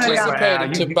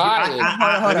participating to buy it.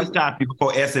 Let me stop you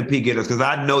before S&P get us, because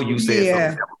I know you said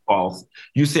something that was false.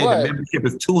 You said the membership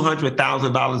is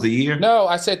 $200,000 a year? No,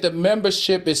 I said the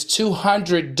membership is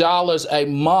 $200 a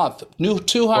month. New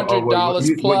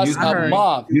 $200 plus a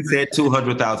month. You said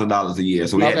 $200,000 a year.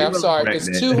 So okay, I'm sorry. It's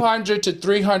 $200 to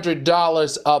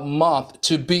 $300 a month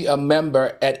to be a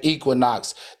member at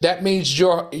Equinox. That means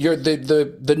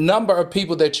the number of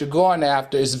people that you're going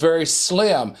after is very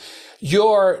slim.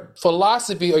 Your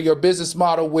philosophy or your business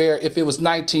model, where if it was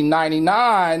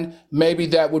 $19.99, maybe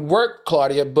that would work,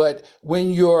 Claudia. But when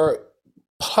your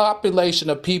population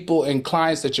of people and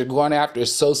clients that you're going after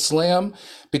is so slim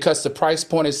because the price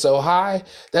point is so high,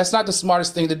 that's not the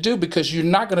smartest thing to do, because you're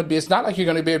not going to be, it's not like you're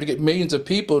going to be able to get millions of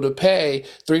people to pay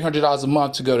 $300 a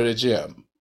month to go to the gym.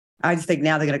 I just think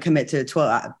now they're going to commit to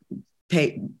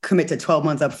 12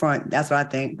 months up front. That's what I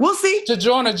think. We'll see. To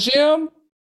join a gym?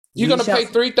 You're going to pay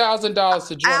 $3,000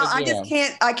 to join a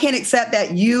gym. I can't accept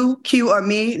that you, Q, or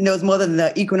me knows more than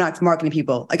the Equinox marketing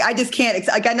people. Like, I just can't.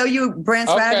 Like, I know you brand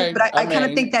strategy, but I kind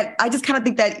of think that,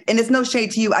 and it's no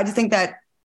shade to you. I just think that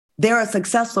they're a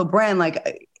successful brand.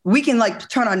 Like, we can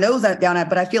turn our nose down at,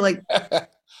 but I feel like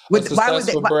why would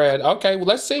they? Brand. Okay, well,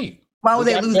 let's see. Why would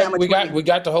they lose that much money? We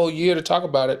got the whole year to talk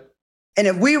about it. And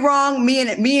if we're wrong, me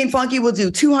and Funky will do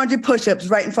 200 push-ups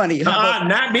right in front of you.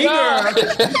 Not me, girl.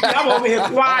 I'm over here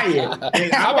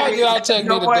quiet. How about y'all take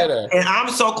me to dinner? And I'm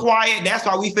so quiet. That's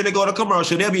why we finna go to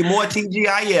commercial. There'll be more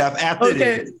TGIF after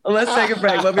this. Okay, let's take a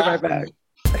break. We'll be right back.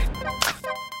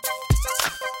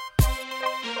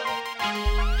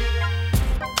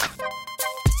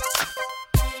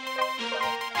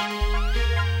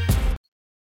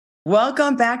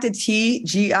 Welcome back to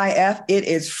TGIF. It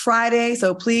is Friday,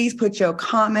 so please put your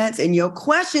comments and your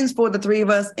questions for the three of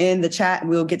us in the chat.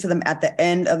 We'll get to them at the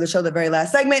end of the show, the very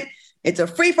last segment. It's a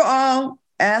free-for-all.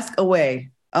 Ask away.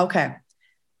 Okay.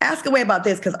 Ask away about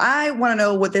this, because I want to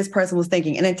know what this person was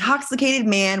thinking. An intoxicated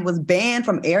man was banned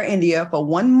from Air India for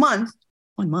 1 month.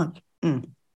 1 month.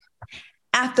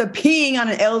 After peeing on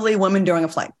an elderly woman during a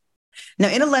flight. Now,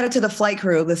 in a letter to the flight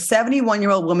crew, the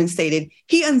 71-year-old woman stated,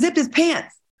 he unzipped his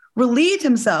pants, relieved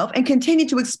himself, and continued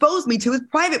to expose me to his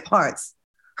private parts.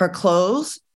 Her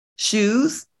clothes,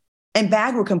 shoes, and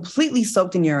bag were completely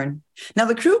soaked in urine. Now,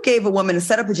 the crew gave a woman a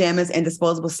set of pajamas and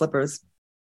disposable slippers.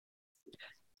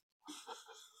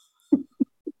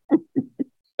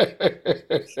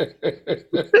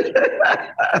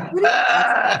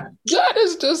 That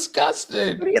is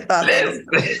disgusting. What are your thoughts?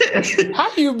 How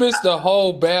do you miss the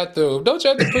whole bathroom? Don't you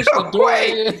have to push the door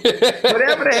in?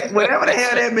 whatever the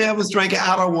hell that man was drinking,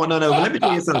 I don't want none of it. Let me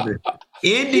tell you something.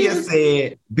 India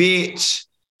said, bitch,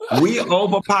 We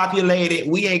overpopulated.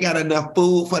 We ain't got enough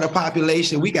food for the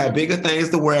population. We got bigger things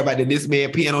to worry about than this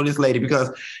man peeing on this lady, because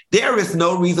there is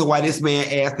no reason why this man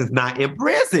ass is not in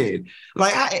prison.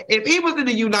 Like, if he was in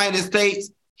the United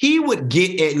States, he would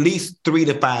get at least 3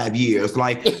 to 5 years.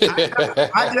 Like,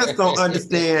 I just don't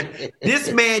understand.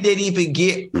 This man didn't even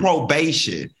get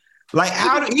probation. Like,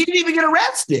 he didn't even get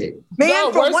arrested.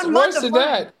 Man, for 1 month of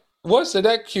that. Worse than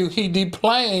that, Q, he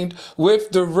deplaned with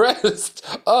the rest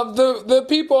of the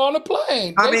people on the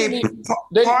plane.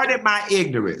 Pardon my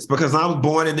ignorance, because I was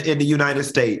born in the United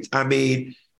States. I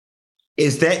mean,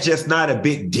 is that just not a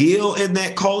big deal in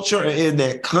that culture or in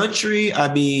that country?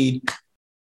 I mean,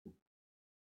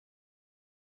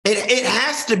 it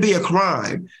has to be a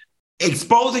crime.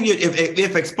 Exposing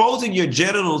if exposing your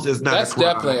genitals is not a crime.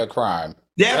 That's definitely a crime.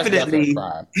 Definitely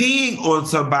peeing on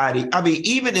somebody. I mean,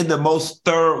 even in the most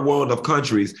third world of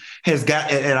countries has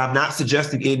got, and I'm not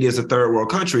suggesting India is a third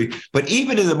world country, but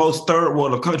even in the most third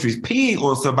world of countries, peeing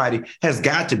on somebody has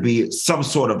got to be some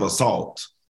sort of assault.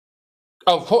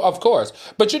 Of course.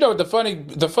 But you know, the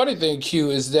funny thing,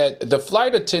 Q, is that the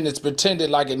flight attendants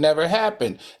pretended like it never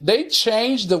happened. They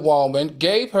changed the woman,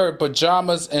 gave her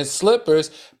pajamas and slippers,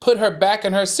 put her back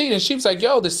in her seat, and she was like,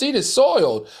 yo, the seat is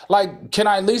soiled. Like, can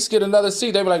I at least get another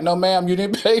seat? They were like, no, ma'am, you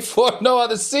didn't pay for no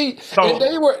other seat. And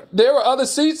there were other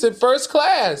seats in first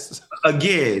class.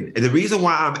 Again, the reason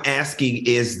why I'm asking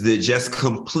is the just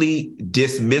complete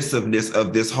dismissiveness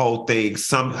of this whole thing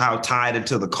somehow tied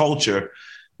into the culture.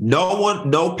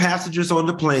 No passengers on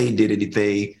the plane did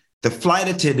anything. The flight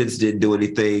attendants didn't do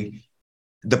anything.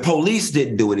 The police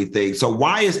didn't do anything. So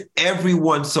why is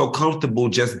everyone so comfortable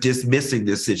just dismissing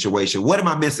this situation? What am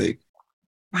I missing?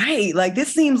 Right. Like,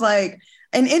 this seems like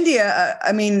in India,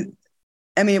 I mean,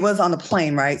 it was on the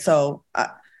plane, right? So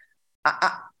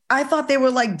I thought they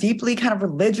were like deeply kind of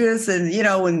religious, and, you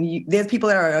know, when there's people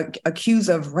that are accused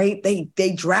of rape,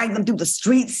 they drag them through the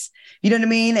streets. You know what I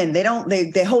mean? And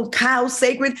they hold cows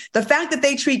sacred. The fact that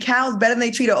they treat cows better than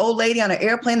they treat an old lady on an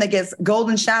airplane that gets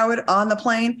golden showered on the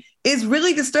plane is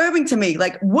really disturbing to me.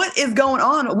 Like, what is going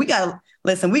on? We got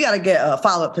to get a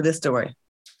follow-up to this story.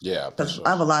 Yeah. Sure.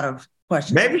 I have a lot of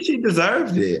questions. Maybe she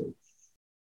deserved it.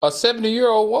 A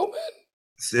 70-year-old woman?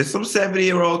 It's some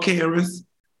 70-year-old Karens.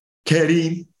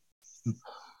 Katie.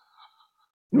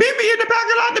 Meet me in the back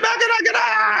of the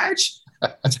garage.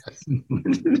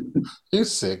 You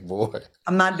sick boy.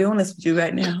 I'm not doing this with you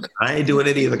right now. I ain't doing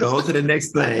it either. Go on to the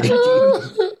next thing.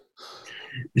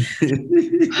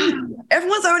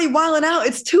 Everyone's already wilding out.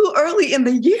 It's too early in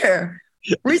the year.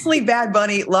 Recently, Bad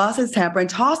Bunny lost his temper and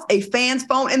tossed a fan's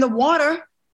phone in the water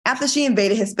after she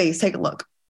invaded his space. Take a look.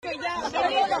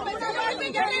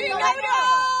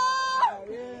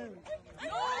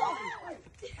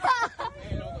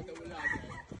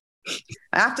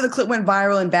 After the clip went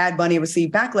viral and Bad Bunny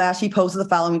received backlash, he posted the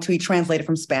following tweet translated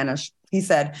from Spanish. He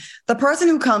said, "The person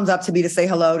who comes up to me to say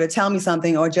hello, to tell me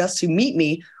something, or just to meet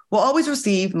me will always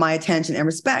receive my attention and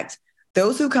respect.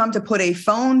 Those who come to put a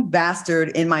phone bastard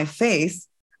in my face,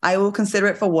 I will consider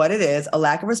it for what it is, a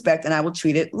lack of respect, and I will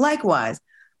treat it likewise."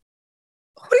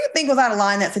 Who do you think was out of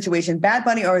line in that situation, Bad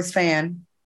Bunny or his fan?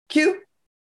 Q?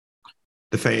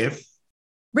 The fan.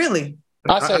 Really?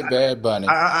 I say Bad Bunny.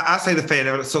 I say the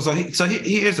fan. So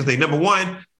here's the thing. Number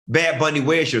one, Bad Bunny,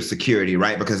 where's your security,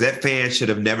 right? Because that fan should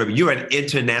have never been, you're an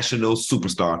international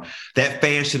superstar. That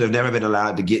fan should have never been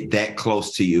allowed to get that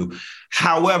close to you.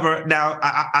 However, now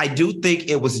I do think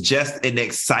it was just an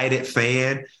excited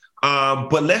fan.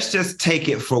 But let's just take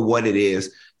it for what it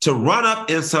is. To run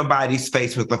up in somebody's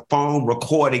face with a phone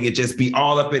recording and just be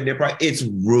all up in their pride, it's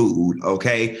rude,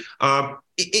 okay?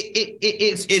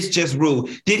 It's just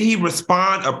rude. Did he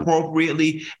respond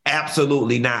appropriately?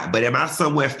 Absolutely not. But am I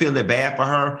somewhere feeling bad for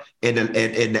her in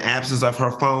the absence of her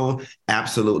phone?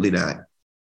 Absolutely not.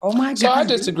 Oh my God. So I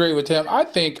disagree with him. I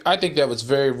think that was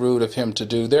very rude of him to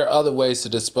do. There are other ways to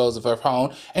dispose of her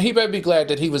phone, and he better be glad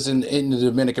that he was in the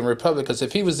Dominican Republic, because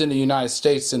if he was in the United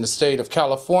States, in the state of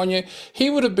California, he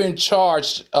would have been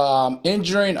charged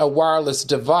injuring a wireless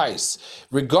device.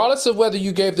 Regardless of whether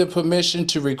you gave them permission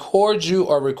to record you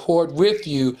or record with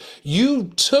you, you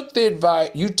took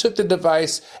the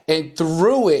device and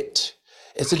threw it.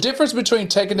 It's a difference between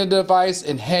taking the device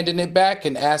and handing it back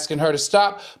and asking her to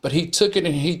stop, but he took it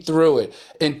and he threw it.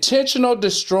 Intentional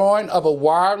destroying of a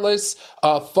wireless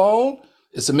phone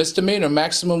is a misdemeanor,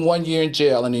 maximum 1 year in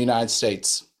jail in the United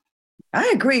States.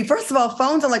 I agree. First of all,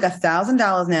 phones are like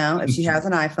 $1,000 now if she has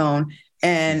an iPhone,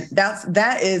 and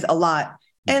that is a lot.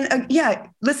 And yeah,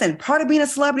 listen, part of being a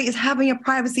celebrity is having your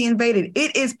privacy invaded.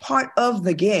 It is part of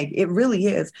the gig. It really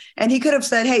is. And he could have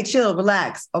said, hey, chill,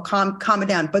 relax, or calm it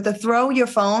down. But to throw your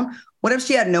phone What if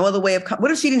she had no other way of, what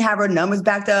if she didn't have her numbers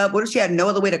backed up? What if she had no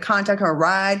other way to contact her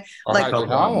ride? Or Like, get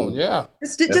home, yeah.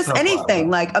 Just anything.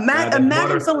 Like,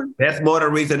 imagine someone. That's more the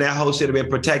reason that hoe should have been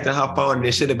protecting her phone and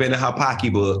it should have been in her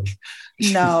pocketbook.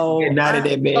 No. And not in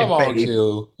that man's Come on, face.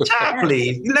 Q. Child,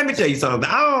 please. Let me tell you something.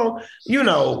 I don't, you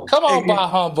know. Come on, by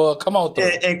humbug. Come on through.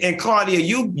 And Claudia,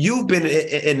 you've been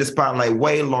in the spotlight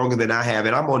way longer than I have,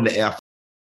 and I'm on the F.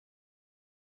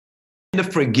 To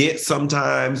forget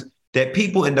sometimes that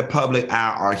people in the public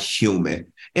eye are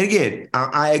human. And again,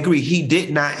 I agree, he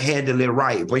did not handle it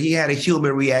right, but he had a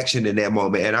human reaction in that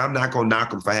moment, and I'm not going to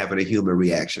knock him for having a human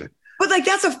reaction. But like,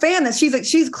 that's a fan that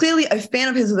she's clearly a fan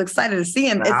of his who's excited to see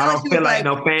him. I don't feel like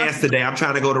no fans today. I'm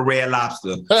trying to go to Red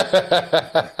Lobster.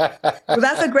 Well,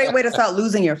 that's a great way to start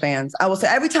losing your fans. I will say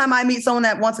every time I meet someone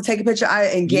that wants to take a picture,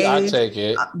 I engage. Yeah, I take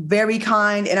it. Very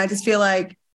kind. And I just feel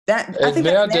like that. I think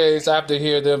nowadays, I have to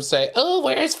hear them say, "Oh,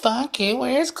 where's Funky?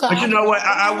 Where's Claudia?" But you know what?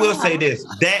 I will say this: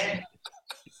 that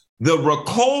the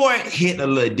record hit a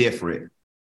little different.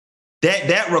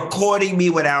 That recording me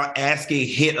without asking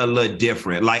hit a little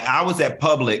different. Like, I was at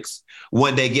Publix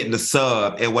one day getting the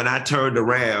sub, and when I turned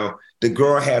around, the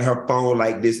girl had her phone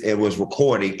like this and was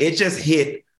recording. It just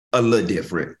hit a little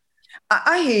different.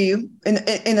 I hear you.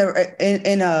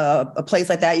 In a place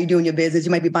like that, you're doing your business. You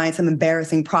might be buying some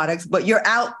embarrassing products, but you're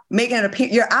out making an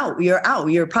appearance. You're out.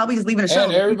 You're probably just leaving a show.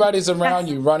 And everybody's around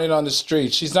you running on the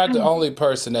street. She's not the only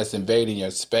person that's invading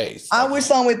your space. I wish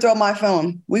someone would throw my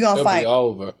phone. We're going to fight.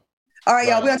 It'll be over. All right,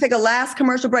 y'all. We're going to take a last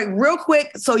commercial break real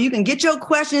quick so you can get your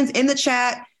questions in the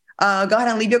chat. Go ahead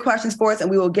and leave your questions for us,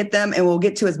 and we will get them, and we'll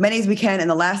get to as many as we can in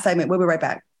the last segment. We'll be right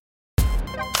back.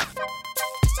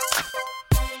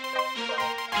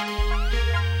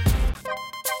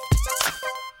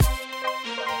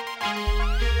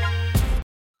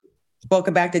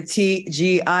 Welcome back to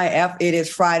TGIF. It is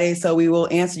Friday, so we will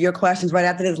answer your questions right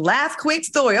after this last quick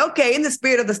story. Okay, in the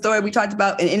spirit of the story we talked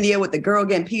about in India with the girl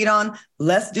getting peed on,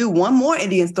 let's do one more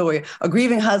Indian story. A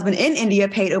grieving husband in India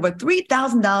paid over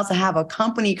 $3,000 to have a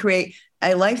company create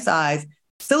a life-size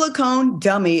silicone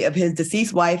dummy of his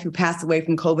deceased wife who passed away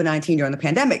from COVID-19 during the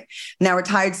pandemic. Now,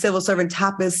 retired civil servant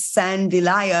Tapas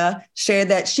Sandilaya shared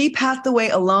that she passed away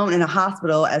alone in a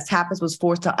hospital as Tapas was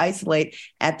forced to isolate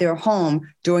at their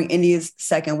home during India's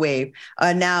second wave.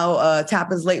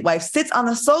 Tapas' late wife sits on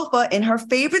the sofa in her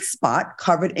favorite spot,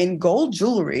 covered in gold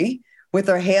jewelry, with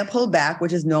her hair pulled back,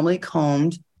 which is normally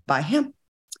combed by him.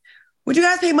 Would you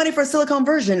guys pay money for a silicone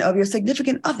version of your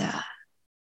significant other?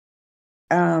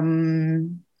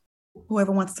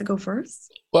 Whoever wants to go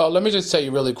first. Well, let me just tell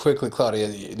you really quickly, Claudia,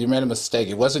 you made a mistake.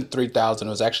 It wasn't 3,000. It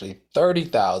was actually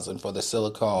 30,000 for the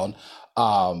silicone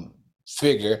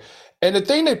figure. And the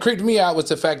thing that creeped me out was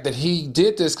the fact that he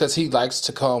did this because he likes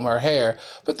to comb her hair.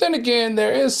 But then again,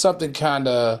 there is something kind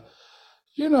of,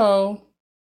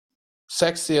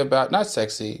 sexy about, not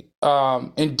sexy,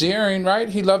 endearing, right?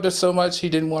 He loved her so much. He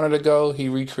didn't want her to go. He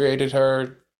recreated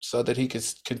her so that he could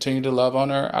continue to love on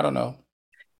her. I don't know.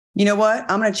 You know what?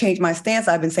 I'm going to change my stance.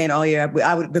 I've been saying all year.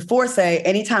 I would before say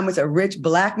anytime it's a rich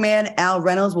black man, Al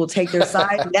Reynolds will take their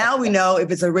side. Now we know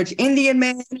if it's a rich Indian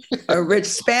man, a rich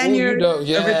Spaniard, a rich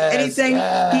anything,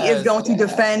 he is going to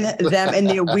defend them and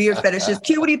their weird fetishes.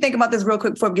 Q, what do you think about this real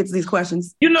quick before we get to these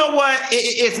questions? You know what?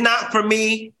 It's not for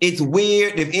me. It's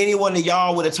weird. If any one of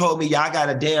y'all would have told me y'all got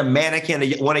a damn mannequin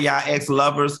of one of y'all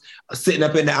ex-lovers sitting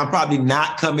up in there, I'm probably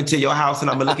not coming to your house and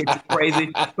I'm going to look at you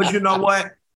crazy. But you know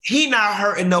what? He not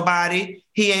hurting nobody.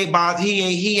 He ain't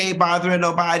bothering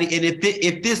nobody. And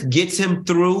if this gets him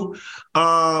through,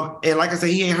 and like I said,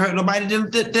 he ain't hurting nobody,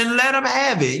 then let him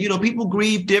have it. People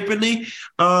grieve differently,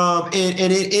 and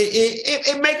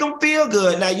it make them feel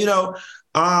good. Now,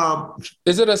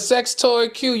 is it a sex toy,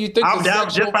 Q? You think? I was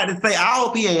just about to say, I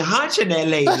hope he ain't hunching that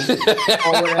lady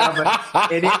or whatever.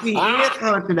 And if he is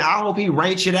hunching, I hope he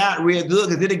wrench it out real good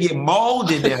because it'll get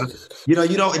mold in there. And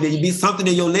then you be something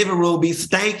in your living room be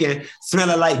stinking,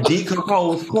 smelling like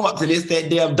decomposed corpse, and it's that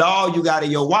damn dog you got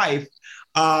in your wife,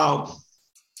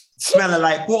 smelling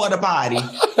like porta potty.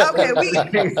 Okay, let's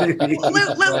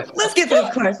get to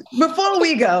this question before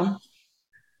we go.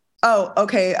 Oh,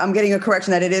 okay. I'm getting a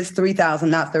correction that it is 3,000,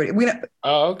 not 30.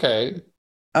 Oh, okay.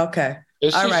 Okay.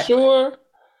 Is she sure?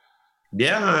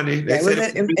 Yeah, honey. In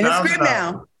the script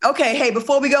now. Okay. Hey,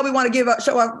 before we go, we want to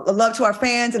show our love to our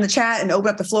fans in the chat and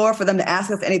open up the floor for them to ask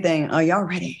us anything. Are y'all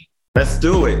ready? Let's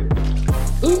do it.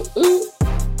 Ooh, ooh.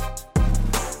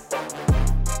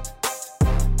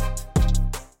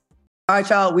 All right,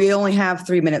 y'all. We only have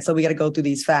 3 minutes, so we got to go through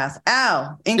these fast.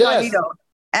 Al, incognito.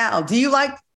 Yes. Al, do you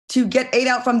like to get ate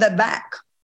out from the back?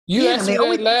 You Yeah, asked me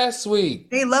that last week.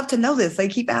 They love to know this. They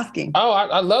keep asking. Oh,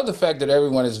 I love the fact that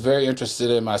everyone is very interested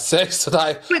in my sex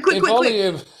life. Quick.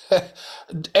 If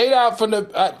 8 out from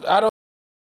the, I don't.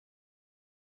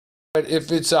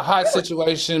 If it's a hot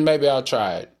situation, maybe I'll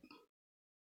try it.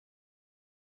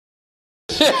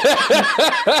 You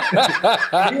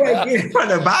ain't getting from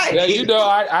the bike. Yeah, you know,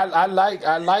 I like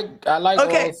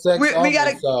Okay, oral sex. we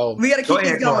gotta Go keep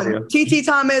ahead, this going. TT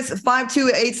Thomas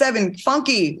 5287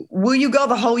 Funky. Will you go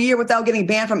the whole year without getting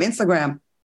banned from Instagram?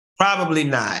 Probably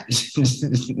not.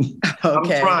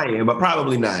 Okay. I'm trying, but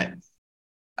probably not.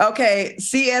 Okay,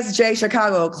 CSJ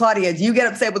Chicago. Claudia, do you get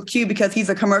upset with Q because he's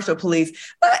a commercial police?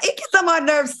 It gets on my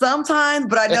nerves sometimes,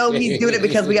 but I know he's doing it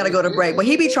because we got to go to break. But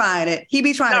he be trying it. He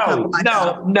be trying to compromise.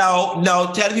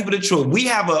 No. Tell people the truth. We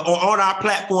have on our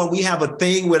platform, we have a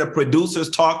thing where the producers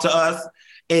talk to us,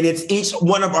 and it's each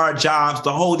one of our jobs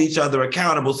to hold each other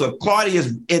accountable. So if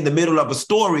Claudia's in the middle of a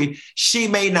story, she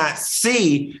may not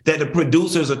see that the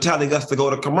producers are telling us to go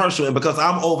to commercial. And because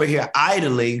I'm over here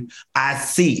idling, I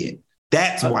see it.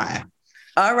 That's why.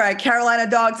 All right. Carolina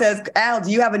Dog says, Al,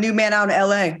 do you have a new man out in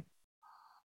LA?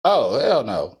 Oh, hell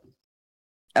no.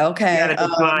 Okay.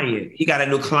 He got a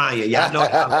new client. Y'all know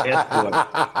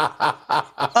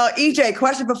EJ,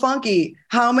 question for Funky.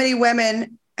 How many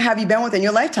women have you been with in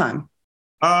your lifetime?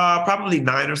 Probably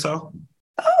 9 or so.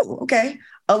 Oh, okay.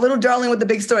 A little darling with the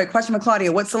big story. Question for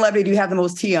Claudia. What celebrity do you have the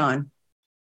most tea on?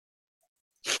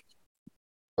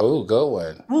 Oh, go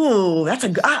one. Ooh, that's a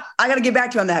good. I got to get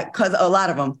back to you on that because a lot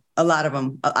of them.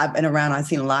 I've been around. I've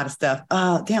seen a lot of stuff.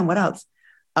 Damn, what else?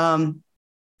 TJ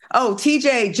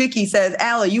Jicky says,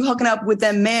 Al, are you hooking up with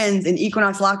them men's in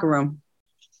Equinox locker room?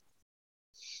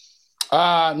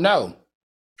 No.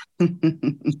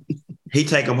 He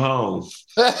take them home.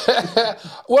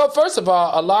 Well, first of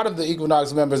all, a lot of the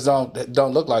Equinox members don't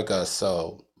look like us,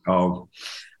 so. Oh.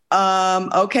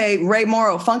 Okay, Ray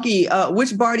Morrow, Funky,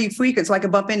 which bar do you frequent so I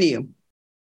can bump into you?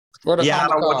 I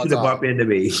don't want you to bump into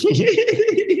me.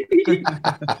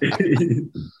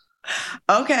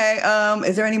 Okay,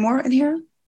 is there any more in here?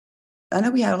 I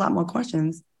know we had a lot more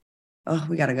questions. Oh,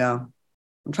 we gotta go.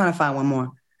 I'm trying to find one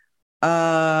more.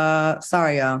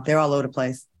 Sorry, y'all. They're all over the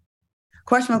place.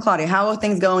 Question from Claudia. How are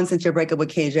things going since your breakup with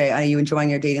KJ? Are you enjoying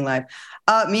your dating life?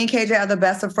 Me and KJ are the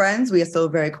best of friends. We are still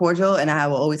very cordial, and I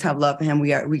will always have love for him.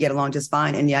 We get along just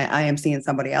fine. And yeah, I am seeing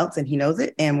somebody else, and he knows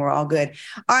it, and we're all good.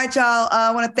 All right, y'all.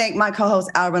 I want to thank my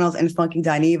co-hosts Al Reynolds and Funky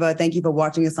Dineva. Thank you for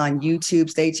watching us on YouTube.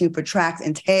 Stay tuned for Tracks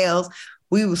and Tales.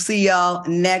 We will see y'all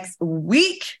next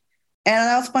week. And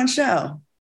that was a fun show.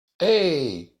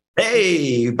 Hey,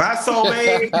 bye,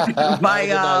 soulmate. Bye,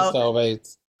 y'all. Night,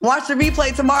 soulmates. Watch the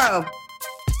replay tomorrow.